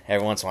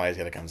every once in a while he's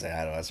gonna come say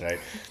hi to us, right?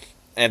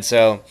 And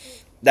so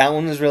that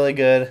one was really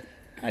good.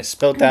 I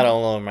spilled that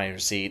all over my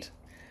receipt.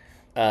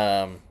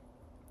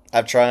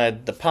 I've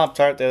tried the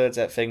Pop-Tart there that's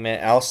at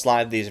Figment. I'll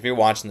slide these. If you're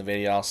watching the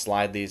video, I'll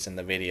slide these in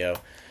the video.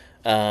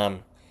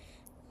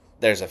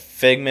 There's a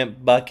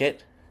Figment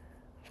bucket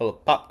full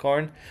of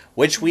popcorn,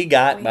 which we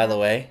got, by the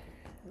way.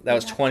 That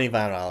was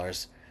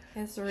 $25.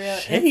 It's real.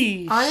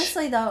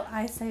 Honestly, though,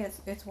 I say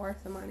it's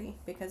worth the money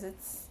because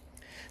it's...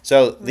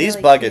 So these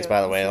really buckets, cute.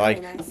 By the way, it's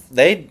like really nice.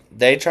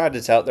 they're trying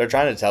to tell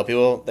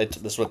people. This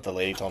is what the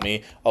lady told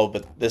me. Oh,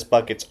 but this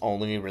bucket's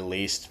only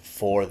released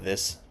for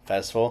this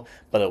festival,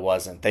 but it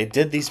wasn't. They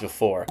did these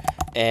before,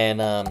 and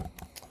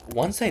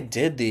once they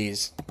did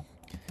these,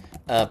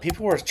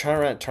 people were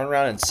trying to turn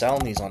around and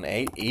selling these on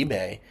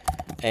eBay,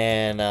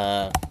 and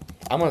I'm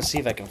gonna see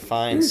if I can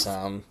find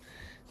some.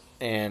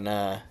 And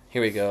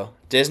here we go.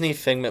 Disney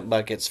Figment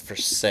buckets for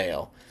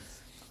sale.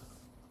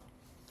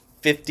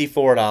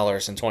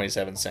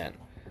 $54.27.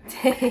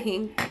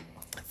 Dang.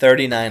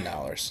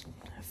 $39.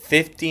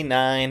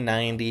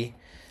 $59.90.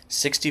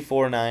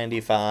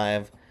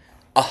 $64.95.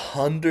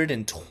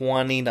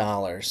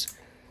 $120.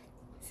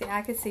 See,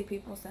 I could see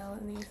people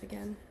selling these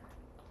again.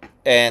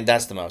 And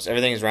that's the most.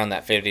 Everything is around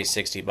that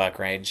 $50-$60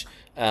 range.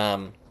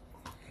 I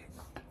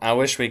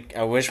wish we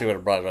would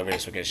have brought it over here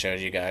so we could show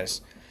you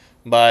guys.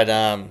 But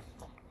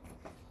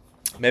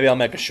maybe I'll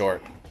make a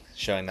short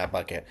showing that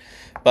bucket.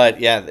 But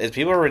yeah,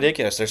 people are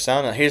ridiculous. They're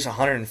selling here's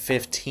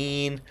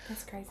 115.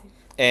 That's crazy.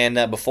 And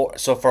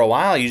for a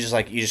while you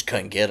just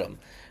couldn't get them.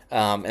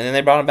 And then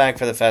they brought them back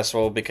for the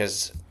festival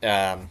because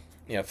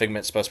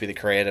Figment's supposed to be the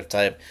creative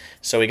type.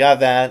 So we got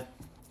that.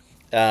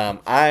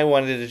 I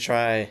wanted to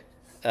try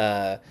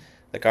the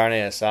carne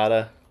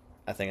asada.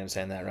 I think I'm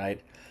saying that right.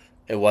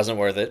 It wasn't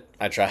worth it.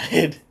 I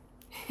tried.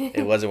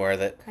 It wasn't worth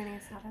it. Carne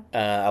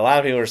asada. A lot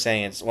of people are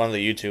saying it's one of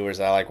the YouTubers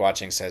that I like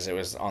watching says it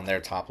was on their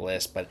top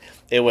list, but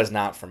it was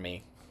not for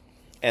me.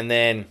 And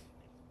then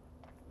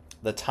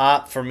the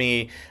top for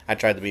me, I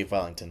tried the beef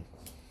Wellington,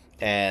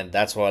 and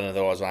that's one of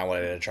those I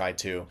wanted to try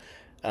too.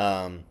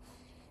 And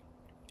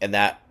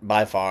that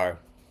by far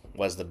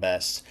was the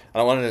best. I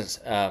don't want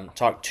to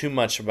talk too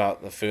much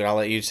about the food. I'll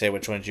let you say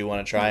which ones you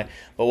want to try.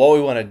 But what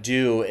we want to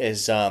do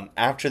is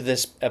after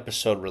this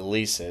episode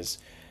releases,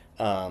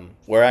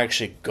 we're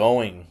actually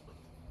going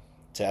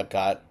to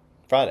Epcot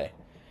Friday.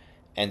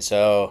 And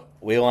so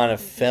we want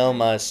to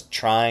film us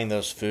trying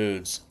those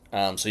foods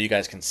so you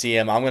guys can see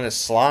them. I'm going to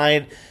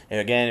slide. And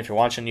again, if you're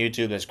watching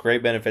YouTube, there's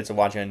great benefits of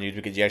watching on YouTube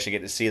because you actually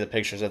get to see the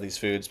pictures of these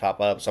foods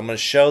pop up. So I'm going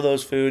to show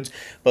those foods,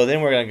 but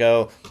then we're going to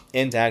go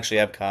into actually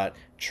Epcot,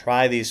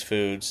 try these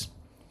foods,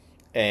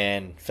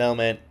 and film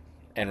it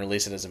and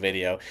release it as a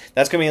video.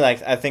 That's going to be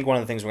I think one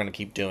of the things we're going to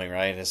keep doing,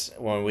 right? Is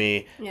when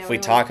if we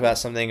talk about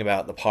something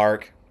about the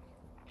park,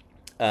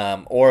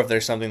 or if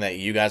there's something that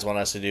you guys want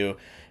us to do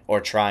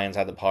or try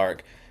inside the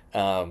park,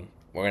 we're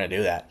going to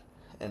do that.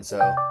 And so,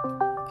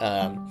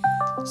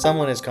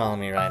 someone is calling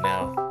me right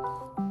now.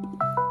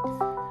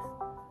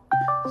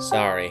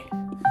 Sorry.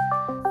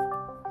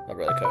 My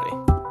brother Cody.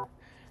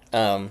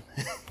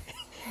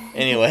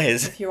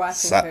 Anyways. If you're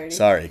watching, Cody.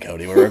 Sorry,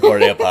 Cody. We're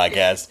recording a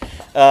podcast.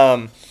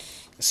 Hang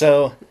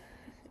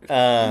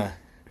on.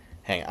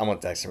 I'm going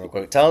to text him real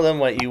quick. Tell them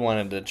what you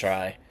wanted to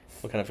try.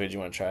 What kind of food you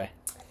want to try?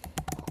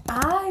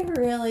 I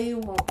really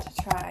want to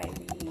try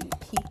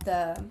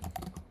the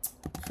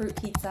fruit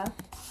pizza.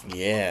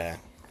 Yeah.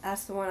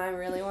 That's the one I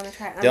really want to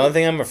try. The only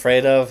thing I'm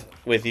afraid of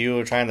with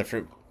you trying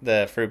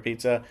the fruit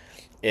pizza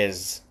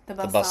is the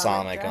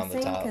balsamic on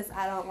the top. Because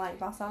I don't like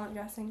balsamic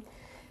dressing.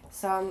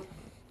 So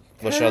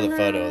we'll show the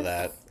photo of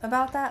that.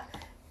 About that.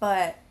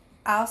 But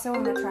I also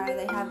want to try,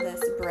 they have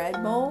this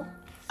bread bowl.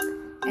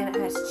 And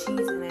it has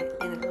cheese in it.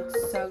 And it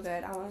looks so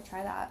good. I want to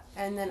try that.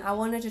 And then I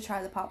wanted to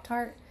try the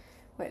Pop-Tart.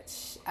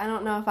 Which I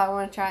don't know if I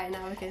want to try it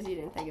now because you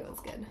didn't think it was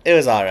good. It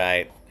was all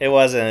right. It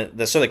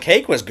wasn't. So the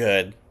cake was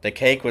good. The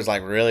cake was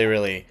really,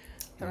 really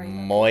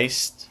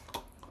moist.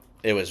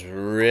 It was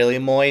really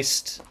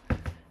moist, but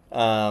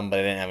it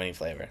didn't have any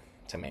flavor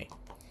to me.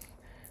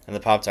 And the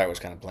Pop-Tart was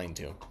kind of plain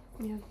too.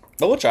 Yeah.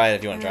 But we'll try it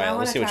if you want to try it.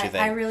 We'll see what you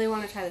think. I really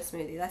want to try the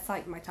smoothie. That's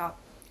like my top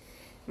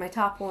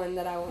one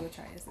that I want to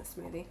try is the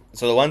smoothie.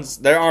 So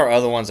there are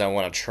other ones I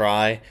want to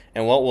try,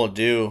 and what we'll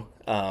do,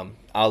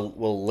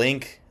 we'll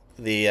link.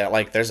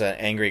 There's an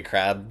Angry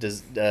Crab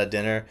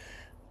dinner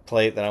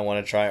plate that I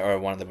want to try, or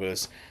one of the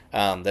booths.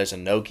 There's a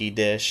gnocchi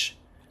dish,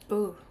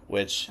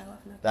 which I love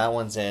gnocchi. That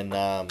one's in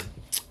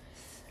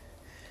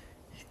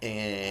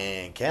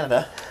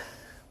Canada.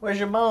 Where's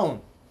your bone?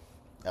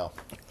 Oh,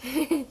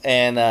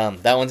 and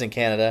that one's in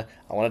Canada.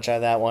 I want to try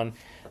that one,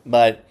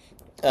 but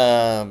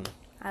I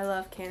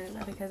love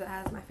Canada because it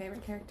has my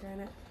favorite character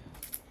in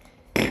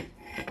it.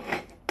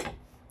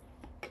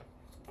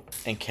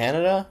 In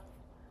Canada.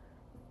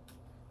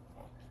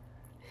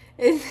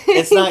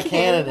 It's not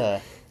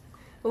Canada.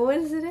 Well, what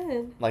is it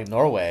in? Like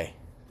Norway.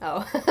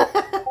 Oh.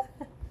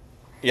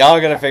 Y'all are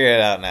gonna figure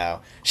it out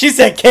now. She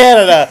said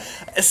Canada.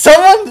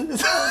 Someone,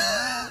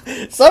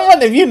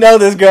 if you know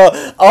this girl,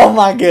 oh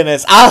my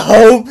goodness. I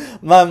hope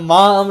my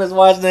mom is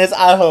watching this.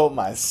 I hope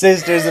my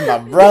sisters and my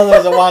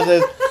brothers are watching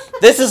this.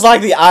 This is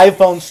like the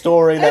iPhone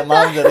story that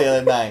mom did the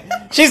other night.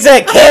 She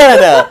said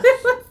Canada.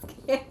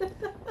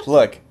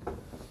 Look,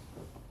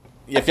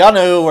 if y'all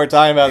know who we're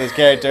talking about, this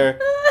character.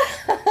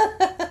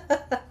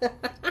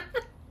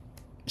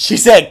 She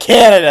said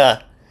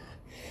Canada.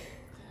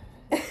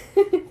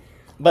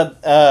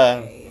 But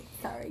sorry.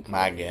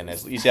 My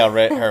goodness, you see how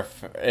red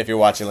if you're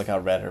watching, look how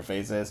red her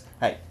face is.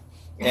 Hey,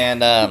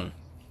 and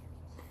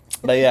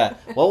but yeah,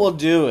 what we'll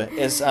do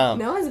is no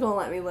one's gonna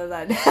let me live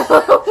that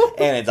down.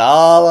 And it's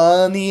all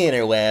on the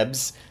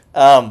interwebs.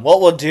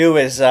 What we'll do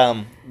is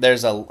I'll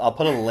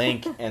put a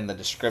link in the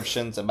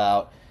descriptions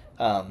about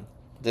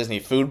Disney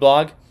Food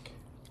Blog,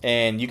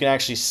 and you can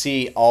actually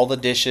see all the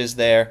dishes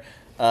there.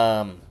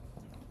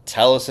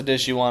 Tell us a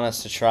dish you want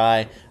us to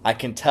try. I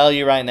can tell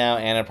you right now,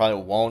 Anna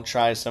probably won't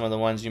try some of the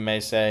ones you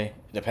may say,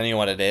 depending on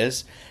what it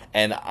is.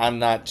 And I'm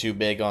not too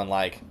big on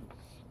like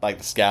the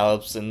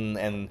scallops and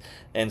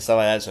stuff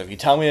like that. So if you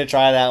tell me to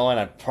try that one,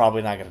 I'm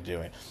probably not going to do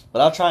it.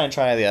 But I'll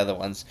try the other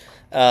ones.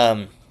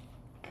 But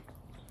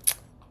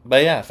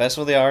yeah,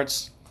 Festival of the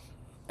Arts.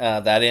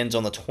 That ends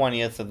on the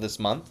 20th of this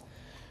month.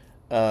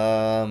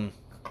 The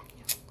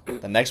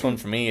next one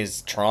for me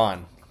is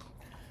Tron.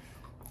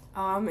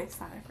 Oh, I'm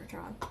excited for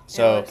Tron.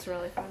 So it looks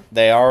really fun.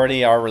 They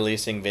already are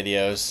releasing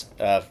videos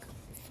of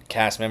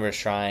cast members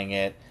trying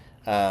it.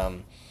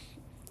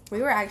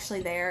 We were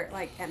actually there,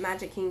 like, at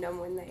Magic Kingdom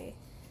when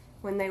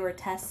they were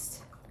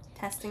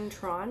testing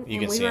Tron.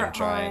 You can see him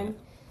trying.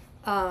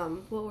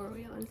 What were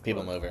we on?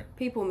 People Mover.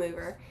 People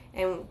Mover,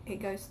 and it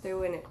goes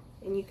through and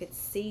you could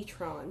see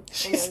Tron.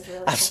 And it was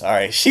really I'm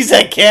sorry, she's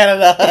in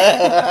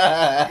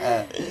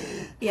Canada.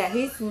 Yeah,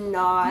 he's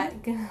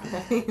not gonna.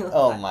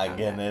 Oh my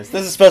goodness,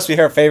 this is supposed to be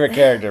her favorite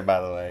character, by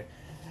the way.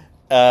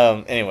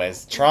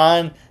 Anyways,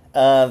 Tron.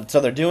 So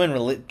they're doing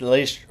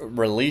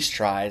release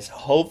tries.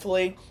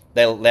 Hopefully,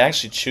 they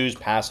actually choose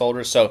pass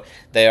holders. So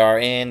they are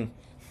in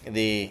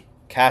the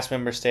cast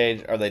member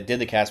stage, or they did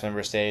the cast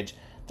member stage.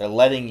 They're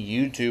letting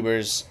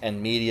YouTubers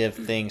and media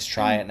things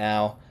try it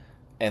now,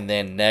 and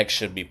then next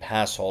should be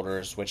pass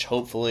holders, which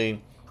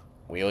hopefully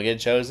we will get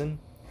chosen.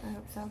 I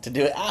hope so. To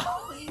do it.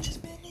 Ow, you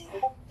just bit me.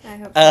 I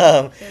hope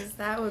so, because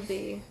that would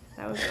be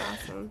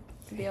awesome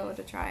to be able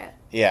to try it.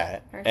 Yeah,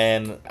 first.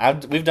 and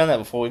we've done that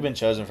before. We've been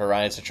chosen for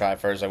rides to try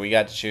first. Like we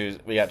got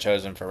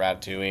chosen for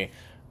Ratatouille,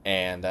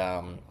 and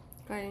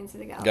Guardians of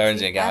the Galaxy.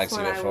 Guardians of the Galaxy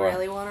That's one before. I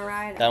really want to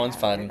ride. That one's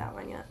fun. That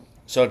one yet.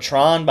 So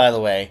Tron, by the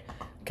way,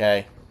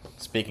 okay.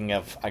 Speaking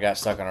of, I got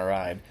stuck on a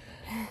ride.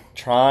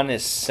 Tron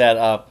is set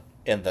up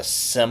in the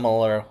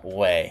similar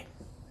way.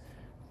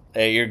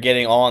 You're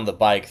getting on the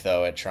bike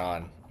though at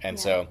Tron, and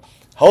so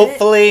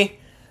hopefully,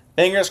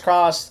 fingers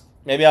crossed.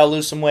 Maybe I'll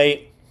lose some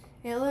weight.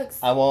 It looks.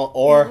 I won't,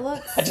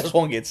 or I just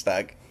won't get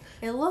stuck.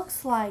 It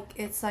looks like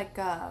it's like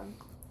a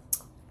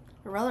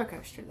roller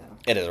coaster though.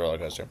 It is a roller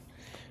coaster.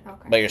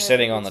 Okay. But you're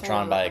sitting on the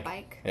Tron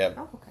bike. Yep.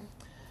 Oh, okay.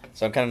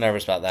 So I'm kind of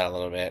nervous about that a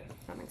little bit.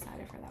 I'm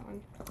excited for that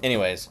one.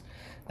 Anyways,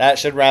 that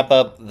should wrap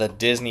up the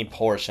Disney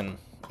portion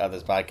of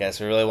this podcast.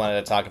 We really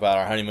wanted to talk about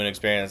our honeymoon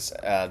experience,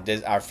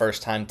 our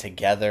first time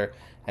together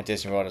at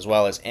Disney World, as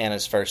well as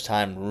Anna's first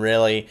time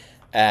really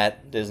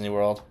at Disney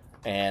World.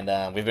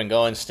 And we've been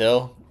going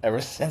still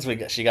ever since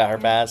she got her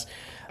pass.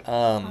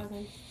 And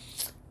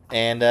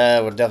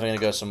we're definitely going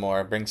to go some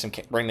more. Bring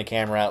the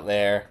camera out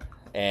there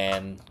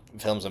and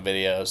film some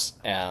videos,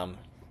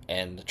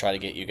 and try to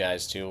get you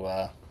guys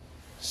to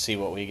see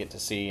what we get to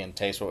see and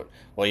taste what.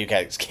 Well, you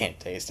guys can't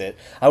taste it.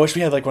 I wish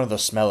we had like one of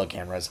those smell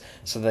cameras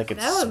so they could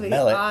smell it.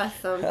 That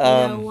would be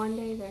awesome. One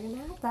day they're gonna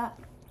have that.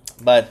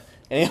 But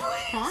anyway,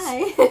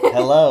 hi.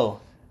 Hello.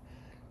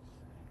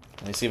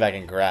 Let me see if I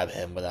can grab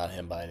him without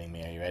him biting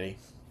me. Are you ready?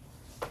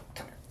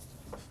 Come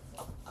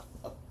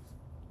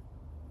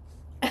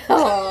here.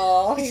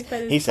 Oh,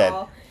 he said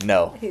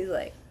no. He's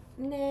like,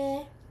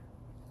 nah.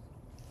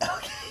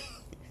 Okay.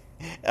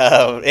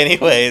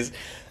 Anyways,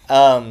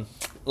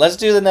 let's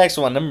do the next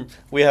one.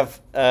 We have.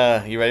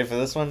 You ready for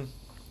this one?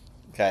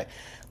 Okay.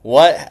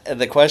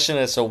 The question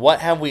is, so what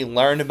have we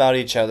learned about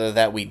each other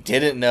that we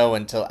didn't know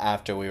until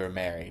after we were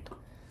married?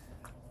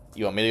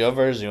 You want me to go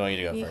first, or you want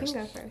you to go first? You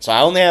can go first. So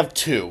I only have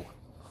 2.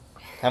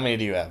 How many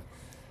do you have?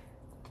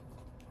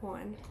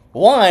 1.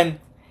 1?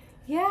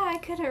 Yeah, I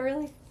couldn't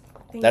really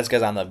think. That's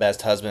because I'm the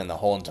best husband in the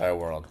whole entire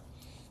world.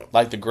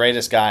 Like the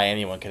greatest guy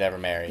anyone could ever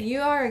marry. You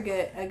are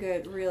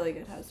a really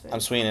good husband. I'm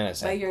sweet and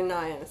innocent. But you're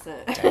not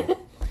innocent. Okay.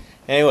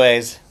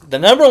 Anyways, the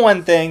number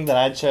one thing that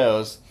I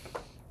chose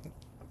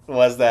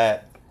was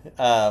that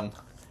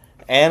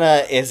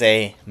Anna is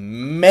a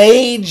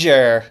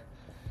major,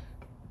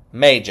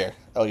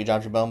 oh, you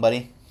dropped your bone,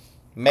 buddy?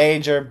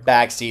 Major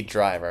backseat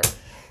driver.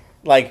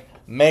 Like,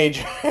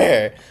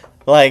 major.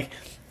 Like,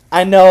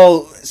 I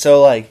know,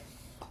 so like,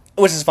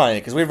 which is funny,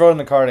 because we rode in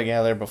the car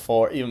together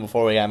even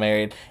before we got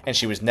married, and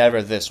she was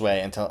never this way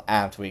until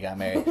after we got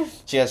married.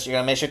 She goes, "You're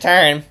going to miss your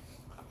turn.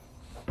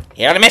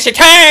 You're going to miss your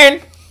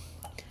turn.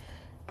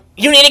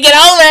 You need to get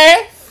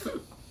over."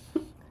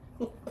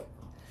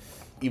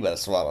 You better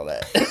swallow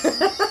that.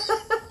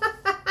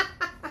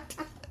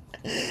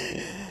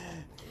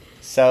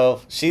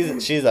 So,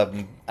 she's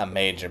a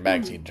major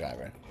backseat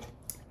driver.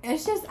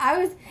 It's just,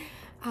 I've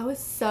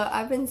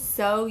been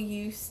so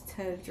used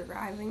to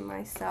driving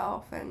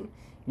myself and...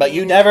 But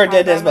you never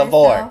did this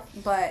before.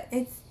 But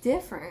it's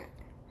different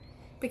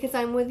because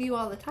I'm with you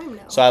all the time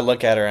now. So I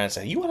look at her and I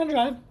say, "You want to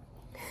drive?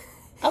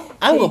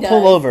 I will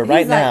pull over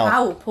right now. I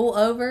will pull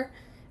over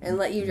and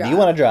let you drive. You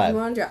want to drive?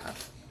 You want to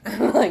drive?"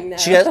 I'm like, no.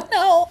 She goes,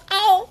 "No,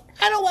 I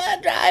don't want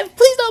to drive.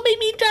 Please don't make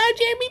me drive,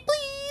 Jeremy,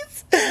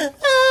 please."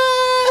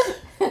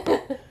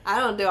 I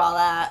don't do all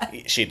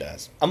that. She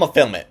does. I'm going to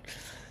film it.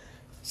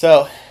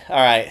 So, all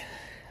right.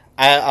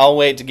 I'll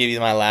wait to give you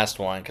my last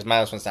one, because my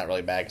last one's not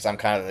really bad, because I'm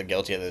kind of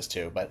guilty of this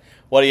too. But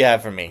what do you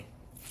have for me?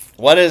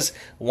 What is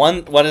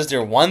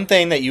there one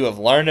thing that you have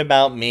learned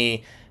about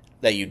me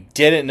that you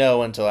didn't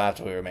know until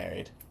after we were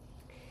married?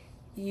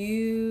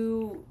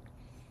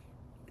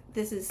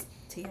 This is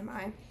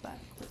TMI, but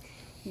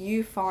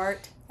you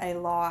fart a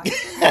lot.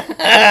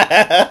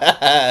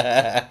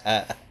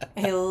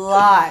 A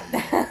lot.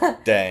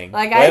 Dang.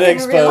 Like, way to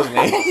expose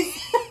me.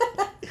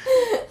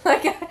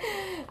 Like,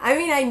 I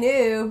mean, I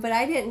knew, but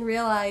I didn't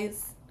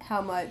realize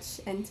how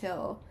much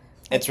until...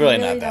 It's really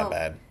not that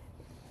bad.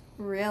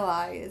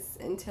 Realize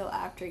until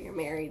after you're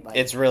married. Like,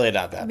 it's really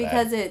not that bad.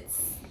 Because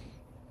it's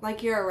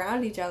like you're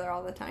around each other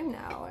all the time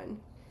now, and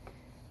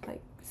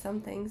like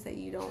some things that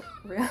you don't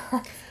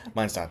realize.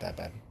 Mine's not that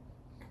bad.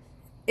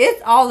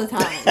 It's all the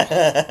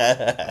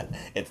time.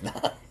 It's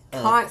not.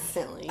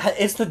 Constantly.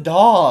 It's the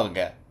dog.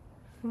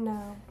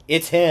 No.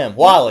 It's him.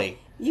 Wally.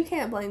 You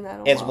can't blame that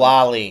on It's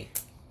Wally.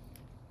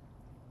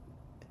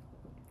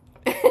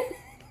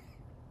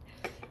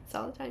 It's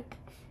all the time.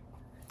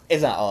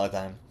 It's not all the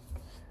time.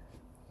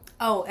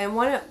 Oh, and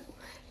one of...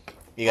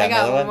 You got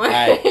another one? more. All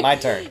right, my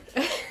turn.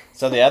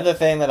 So the other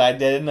thing that I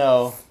didn't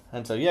know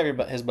until you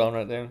have his bone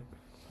right there.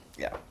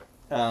 Yeah.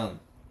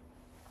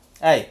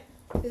 Hey.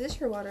 Is this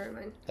your water or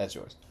mine? That's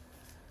yours.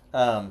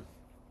 The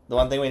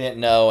one thing we didn't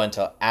know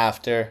until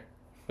after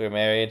we were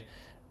married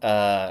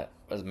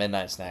was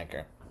Midnight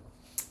Snacker.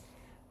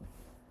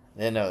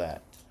 Didn't know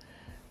that.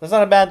 That's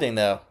not a bad thing,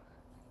 though.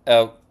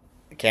 Oh,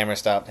 the camera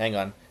stopped. Hang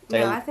on.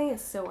 No, I think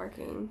it's still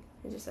working.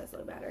 It just has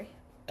low battery.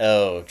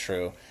 Oh,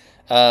 true.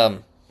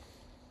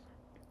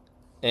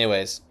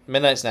 Anyways,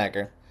 Midnight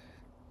Snacker.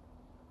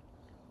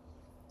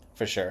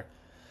 For sure.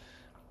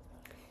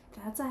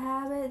 That's a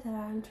habit that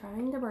I'm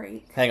trying to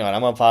break. Hang on,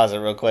 I'm going to pause it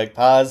real quick.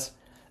 Pause,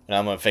 and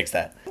I'm going to fix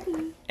that.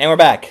 And we're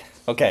back.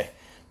 Okay,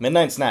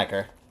 Midnight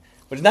Snacker,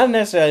 which is not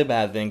necessarily a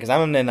bad thing, because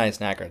I'm a Midnight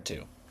Snacker,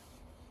 too.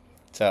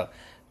 So,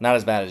 not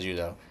as bad as you,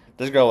 though.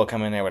 This girl will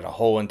come in there with a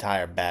whole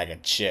entire bag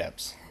of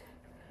chips.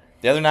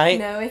 The other night,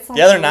 No, it's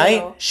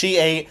like she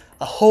ate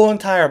a whole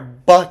entire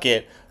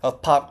bucket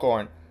of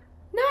popcorn.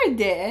 No, I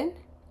did.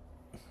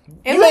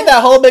 You ate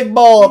that whole big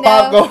bowl of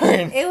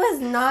popcorn. It was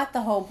not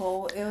the whole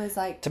bowl. It was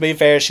like... To be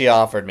fair, she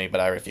offered me, but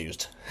I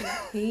refused.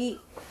 I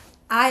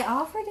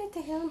offered it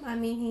to him. I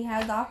mean, he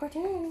had the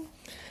opportunity.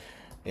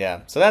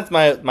 Yeah, so that's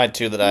my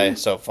two that I,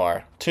 so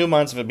far. 2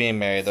 months of it being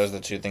married, those are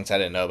the two things I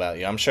didn't know about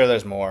you. I'm sure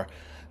there's more,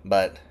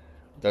 but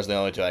those are the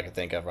only two I could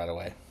think of right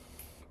away.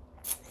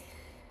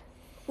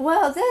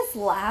 Well, this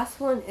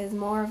last one is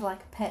more of like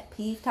a pet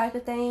peeve type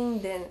of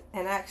thing than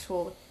an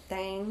actual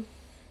thing.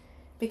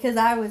 Because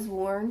I was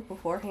warned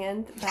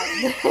beforehand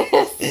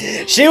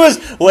that she was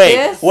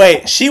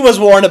she was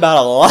warned about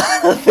a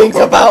lot of things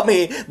about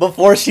me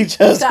before she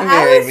chose to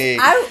marry me.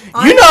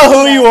 You know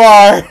who you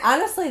are.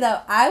 Honestly,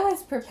 though, I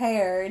was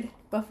prepared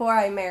before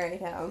I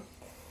married him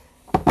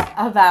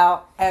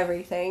about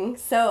everything.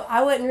 So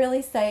I wouldn't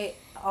really say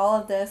all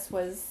of this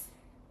was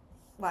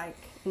like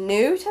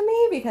new to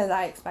me because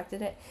I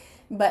expected it.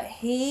 But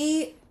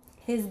his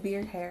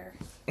beard hair.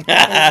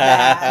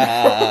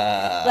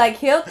 Like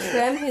he'll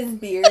trim his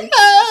beard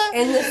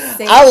in the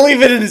sink. I'll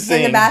leave it in the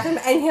sink in the bathroom,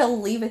 and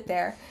he'll leave it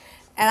there.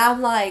 And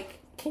I'm like,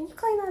 "Can you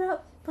clean that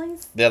up,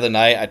 please?" The other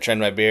night, I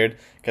trimmed my beard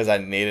because I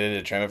needed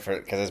to trim it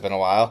because it's been a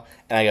while.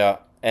 And I go,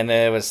 and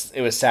it was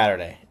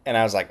Saturday, and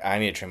I was like, I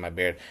need to trim my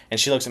beard. And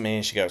she looks at me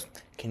and she goes,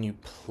 "Can you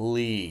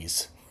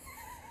please?"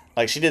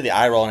 Like she did the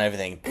eye roll and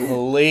everything.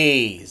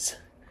 Please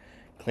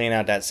clean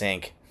out that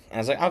sink. And I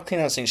was like, I'll clean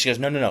out the sink. She goes,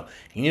 no.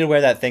 You need to wear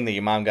that thing that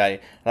your mom got you.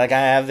 Like, I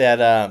have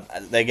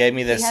that, they gave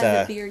me this, he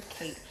has a beard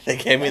cape. They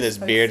gave me this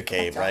beard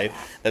cape, right?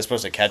 That's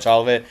supposed to catch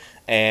all of it.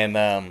 And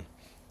I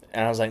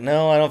was like,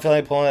 no, I don't feel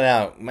like pulling it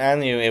out.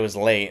 Man, it was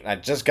late. I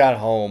just got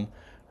home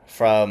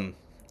from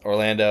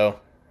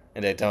Orlando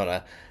and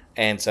Daytona.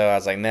 And so I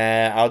was like,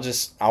 nah,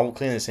 I'll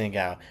clean the sink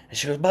out. And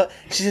she goes,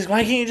 she says,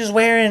 why can't you just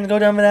wear it and go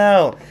dump it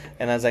out?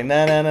 And I was like, no.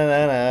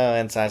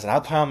 And so I said, I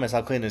promise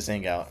I'll clean the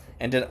sink out.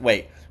 And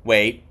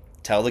wait.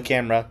 Tell the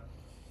camera,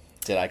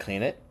 did I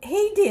clean it?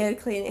 He did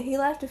clean it. He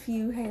left a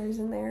few hairs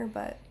in there,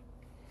 but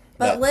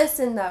No.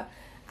 listen though,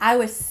 I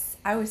was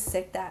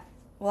sick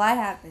I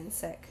have been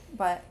sick,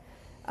 but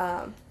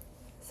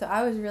so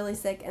I was really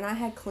sick, and I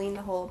had cleaned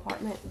the whole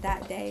apartment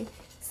that day.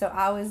 So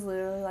I was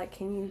literally like,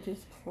 "Can you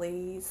just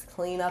please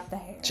clean up the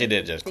hair?" She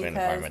did just clean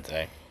the apartment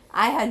today.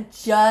 I had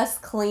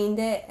just cleaned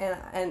it,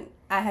 and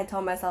I had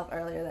told myself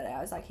earlier that I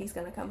was like, he's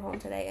going to come home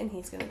today, and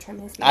he's going to trim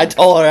his beard. I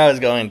told her I was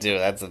going to.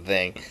 That's the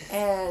thing.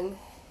 And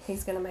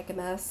he's going to make a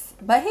mess.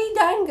 But he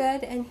done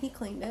good, and he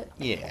cleaned it.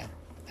 Yeah,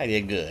 I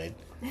did good.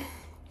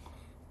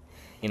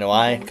 You know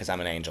why? Because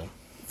I'm an angel.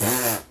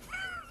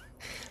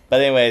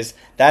 But anyways,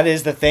 that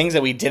is the things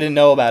that we didn't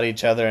know about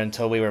each other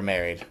until we were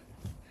married.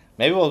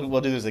 Maybe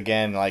we'll do this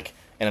again, like,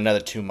 in another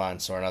 2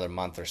 months or another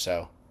month or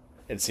so,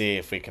 and see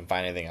if we can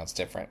find anything else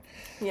different.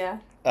 Yeah.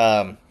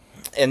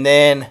 And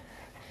then,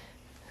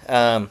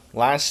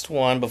 last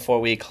one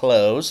before we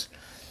close.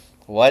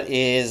 What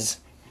is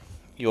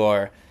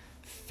your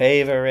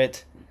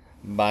favorite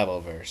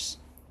Bible verse?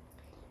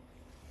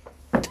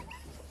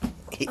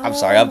 I'm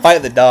sorry, I'm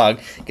fighting the dog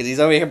because he's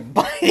over here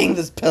biting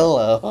this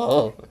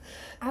pillow.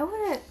 I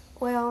wouldn't,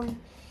 well,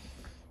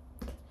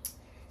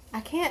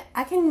 I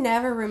can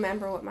never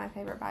remember what my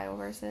favorite Bible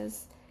verse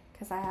is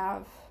because I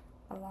have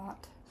a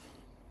lot.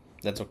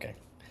 That's okay.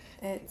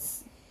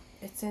 It's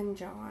in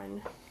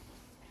John.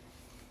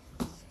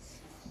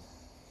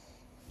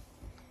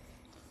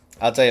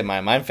 I'll tell you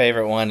mine. My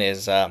favorite one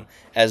is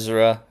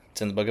Ezra.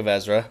 It's in the book of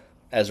Ezra.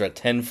 Ezra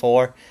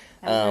 10:4.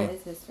 Ezra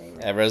is his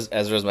favorite.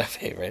 Ezra's my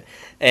favorite.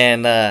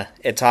 And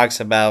it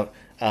talks about,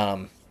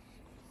 the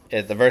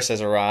verse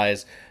says,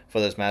 arise for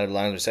this matter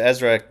belongs. So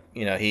Ezra,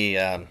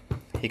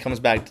 he comes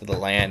back to the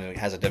land and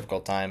has a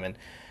difficult time.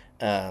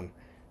 And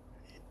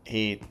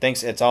he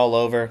thinks it's all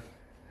over.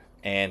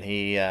 and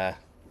he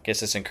gets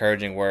this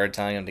encouraging word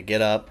telling him to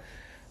get up.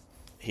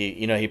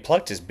 He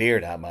plucked his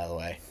beard out, by the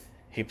way.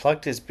 He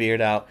plucked his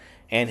beard out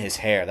and his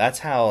hair. That's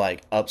how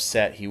like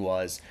upset he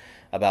was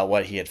about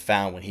what he had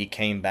found when he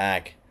came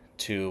back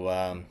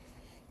to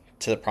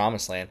the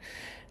promised land.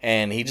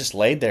 And he just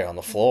laid there on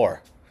the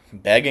floor,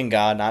 begging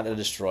God not to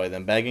destroy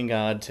them, begging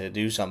God to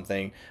do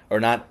something, or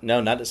not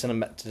to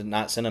send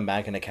him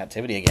back into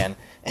captivity again.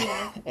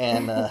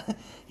 And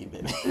he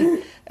bit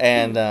me.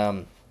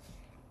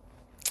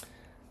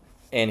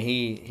 And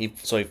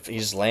he's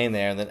just laying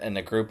there, and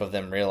the group of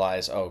them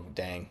realize, oh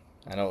dang,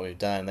 I know what we've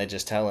done. They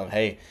just tell him,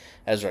 hey,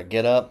 Ezra,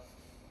 get up,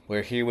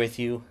 we're here with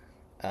you.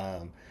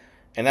 And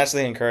that's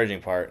the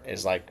encouraging part.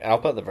 Is like, I'll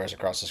put the verse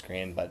across the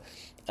screen, but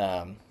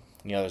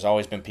there's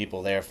always been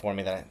people there for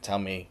me that tell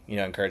me,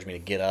 encourage me to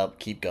get up,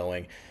 keep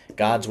going.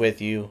 God's with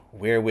you,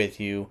 we're with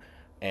you,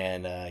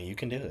 and you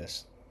can do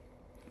this.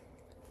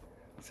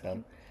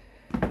 So,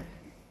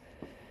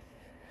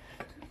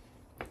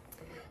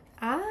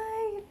 all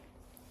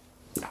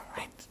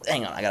right,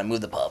 hang on, I gotta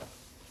move the pub.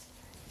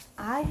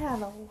 I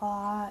have a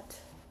lot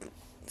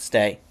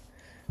Stay.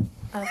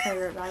 of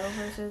favorite Bible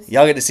verses.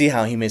 Y'all get to see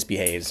how he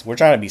misbehaves. We're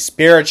trying to be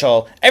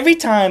spiritual every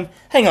time.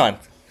 Hang on.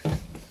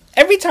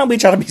 Every time we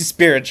try to be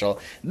spiritual,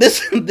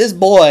 this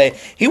boy,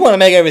 he want to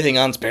make everything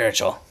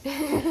unspiritual.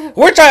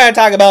 We're trying to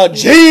talk about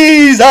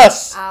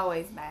Jesus.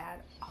 Always bad.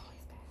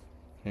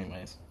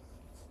 Anyways.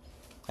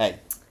 Hey.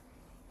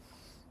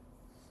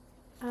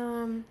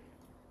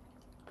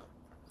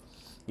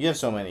 You have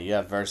so many. You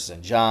have verses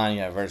in John. You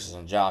have verses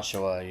in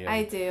Joshua.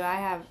 I do. I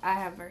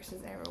have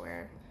verses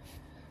everywhere.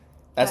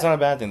 That's not a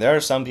bad thing. There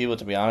are some people,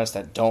 to be honest,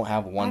 that don't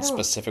have one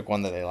specific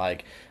one that they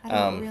like. I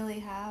don't really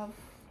have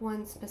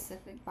one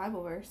specific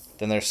Bible verse.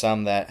 Then there's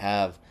some that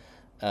have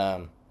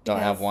don't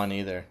have one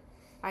either.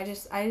 I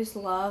just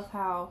love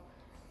how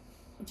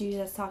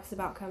Jesus talks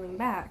about coming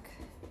back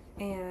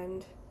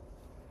and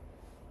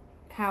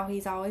how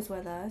he's always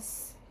with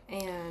us,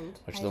 and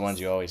which are the ones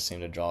you always seem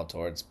to draw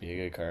towards. Be of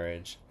good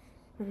courage.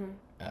 Mm-hmm.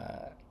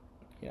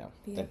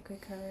 Be of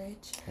good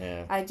courage.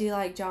 Yeah. I do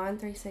like John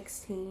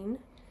 3:16.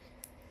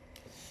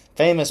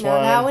 Famous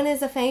one. That one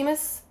is a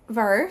famous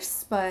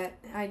verse, but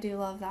I do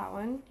love that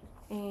one.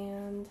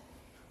 And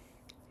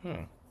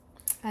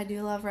I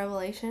do love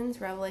Revelations.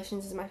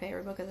 Revelations is my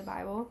favorite book of the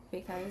Bible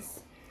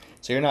because.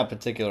 So you're not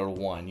particular to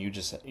one. You're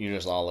just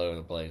all over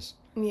the place.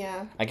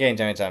 Yeah. I can't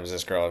tell you how many times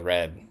this girl has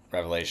read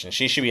Revelation.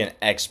 She should be an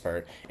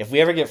expert. If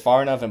we ever get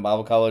far enough in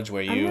Bible college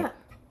where you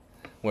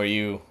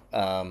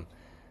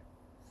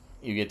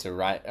get to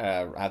write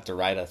have to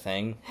write a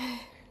thing,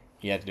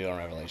 you have to do it on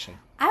Revelation.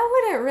 I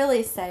wouldn't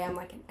really say I'm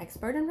like an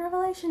expert in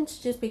Revelations,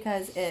 just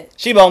because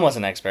She's almost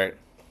an expert.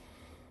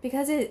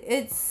 Because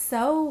it's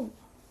so.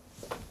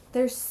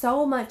 There's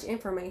so much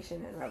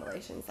information in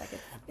Revelations, like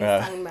it's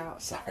talking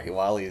about. Sorry,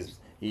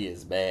 he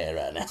is bad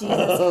right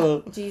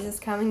now. Jesus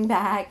coming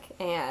back,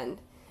 and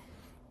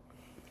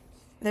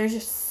there's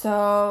just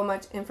so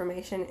much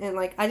information, and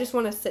like I just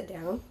want to sit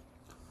down,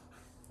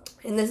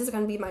 and this is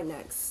going to be my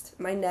next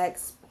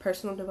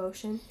personal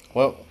devotion.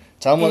 Well,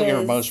 tell them what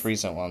your most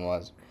recent one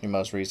was. Your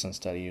most recent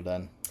study you've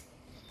done.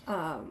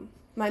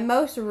 My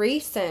most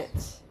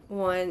recent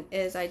one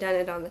is I done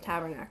it on the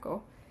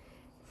tabernacle.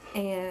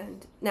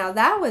 And now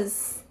that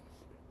wasn't,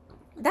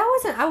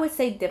 I would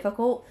say,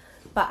 difficult,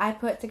 but I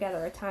put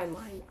together a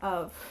timeline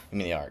of... You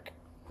mean the Ark?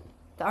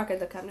 The Ark of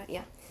the Covenant,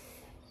 yeah.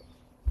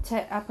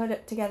 I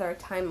put together a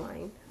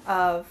timeline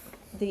of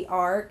the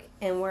Ark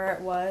and where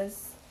it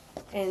was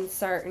in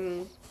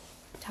certain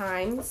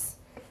times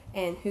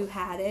and who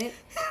had it.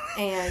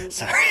 And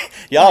sorry,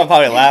 y'all are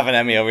probably laughing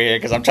at me over here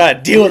because I'm trying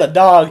to deal with a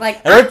dog.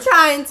 Like, we're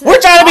trying to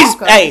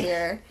be...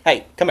 here.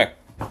 Hey, come here.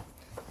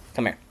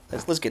 Come here.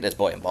 Let's get this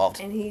boy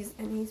involved. And he's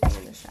being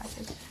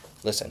distracted.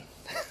 Listen,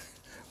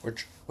 we're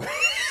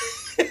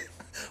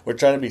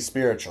trying to be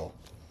spiritual.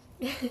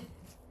 Do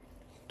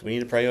we need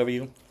to pray over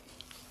you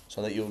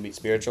so that you will be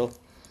spiritual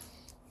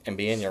and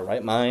be in your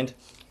right mind?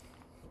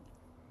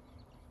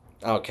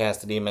 I'll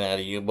cast the demon out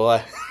of you,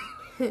 boy.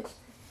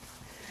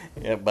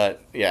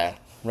 Yeah,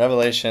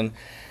 Revelation.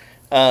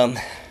 Yeah,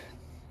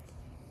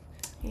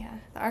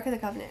 the Ark of the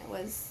Covenant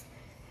was.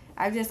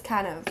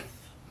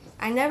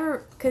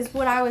 Because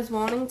what I was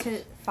wanting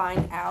to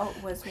find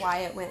out was why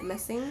it went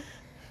missing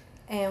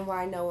and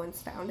why no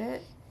one's found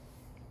it.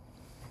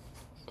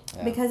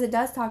 Yeah. Because it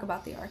does talk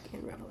about the Ark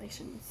in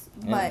Revelations,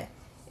 but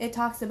it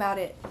talks about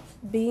it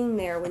being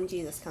there when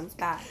Jesus comes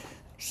back.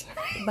 Sorry.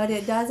 But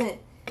it doesn't.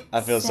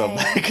 I feel so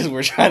bad because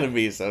we're trying to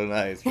be so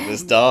nice with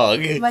this dog.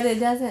 But it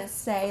doesn't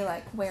say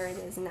like where it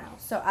is now.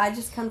 So I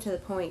just come to the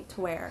point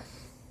to where,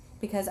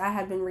 because I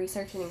had been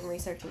researching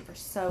for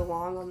so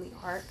long on the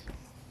Ark,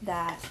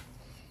 that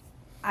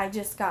I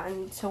just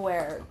gotten to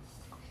where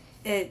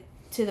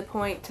to the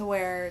point to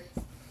where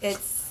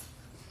it's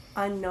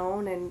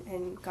unknown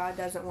and God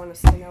doesn't want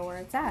us to know where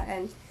it's at.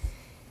 And,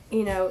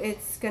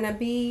 it's going to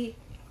be...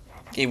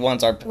 He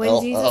wants our...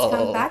 When Jesus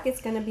comes back, it's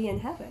going to be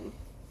in heaven.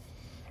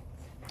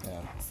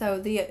 Yeah. So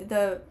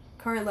the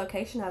current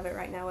location of it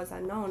right now is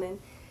unknown.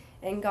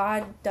 And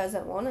God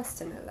doesn't want us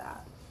to know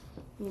that.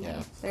 You know,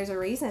 Yeah. there's a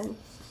reason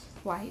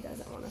why he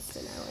doesn't want us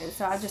to know. And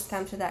so I've just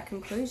come to that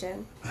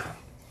conclusion.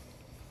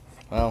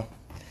 Well,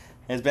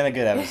 it's been a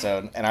good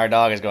episode, and our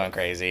dog is going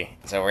crazy.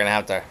 So we're gonna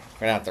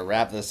have to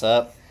wrap this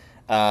up.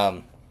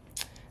 Of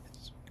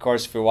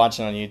course, if you're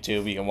watching on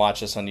YouTube, you can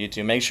watch us on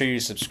YouTube. Make sure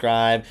you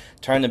subscribe,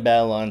 turn the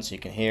bell on so you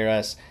can hear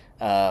us.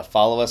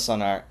 Follow us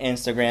on our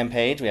Instagram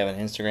page. We have an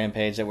Instagram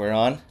page that we're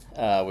on.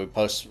 We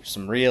post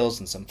some reels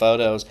and some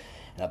photos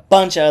and a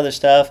bunch of other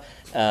stuff.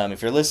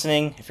 If you're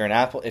listening, if you're an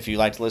Apple, if you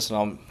like to listen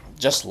on,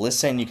 just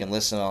listen. You can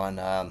listen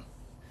on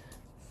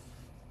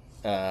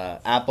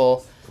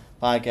Apple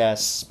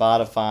Podcasts,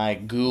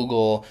 Spotify,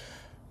 Google,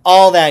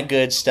 all that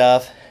good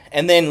stuff.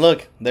 And then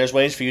look, there's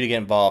ways for you to get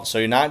involved. So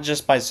you're not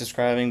just by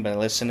subscribing, but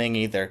listening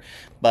either.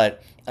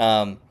 But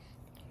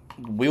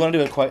we want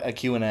to do a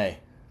Q&A.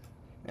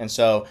 And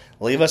so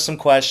leave us some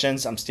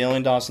questions. I'm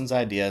stealing Dawson's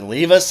idea.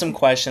 Leave us some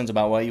questions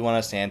about what you want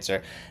us to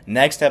answer.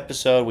 Next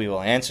episode, we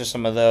will answer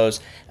some of those.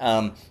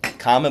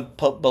 Comment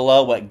put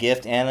below what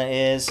gift Anna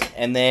is.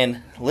 And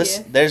then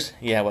listen.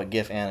 What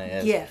gift Anna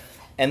is. Yeah.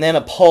 And then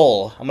a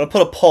poll. I'm going to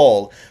put a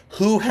poll.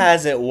 Who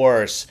has it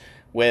worse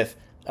with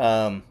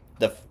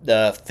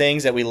the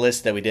things that we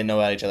listed that we didn't know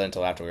about each other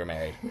until after we were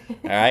married?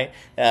 All right?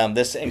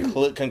 This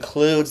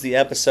concludes the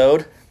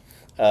episode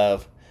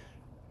of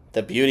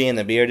The Beauty and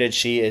the Bearded.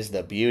 She is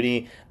the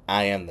beauty.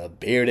 I am the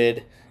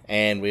bearded.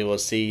 And we will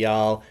see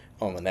y'all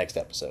on the next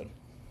episode.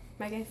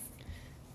 Bye, guys.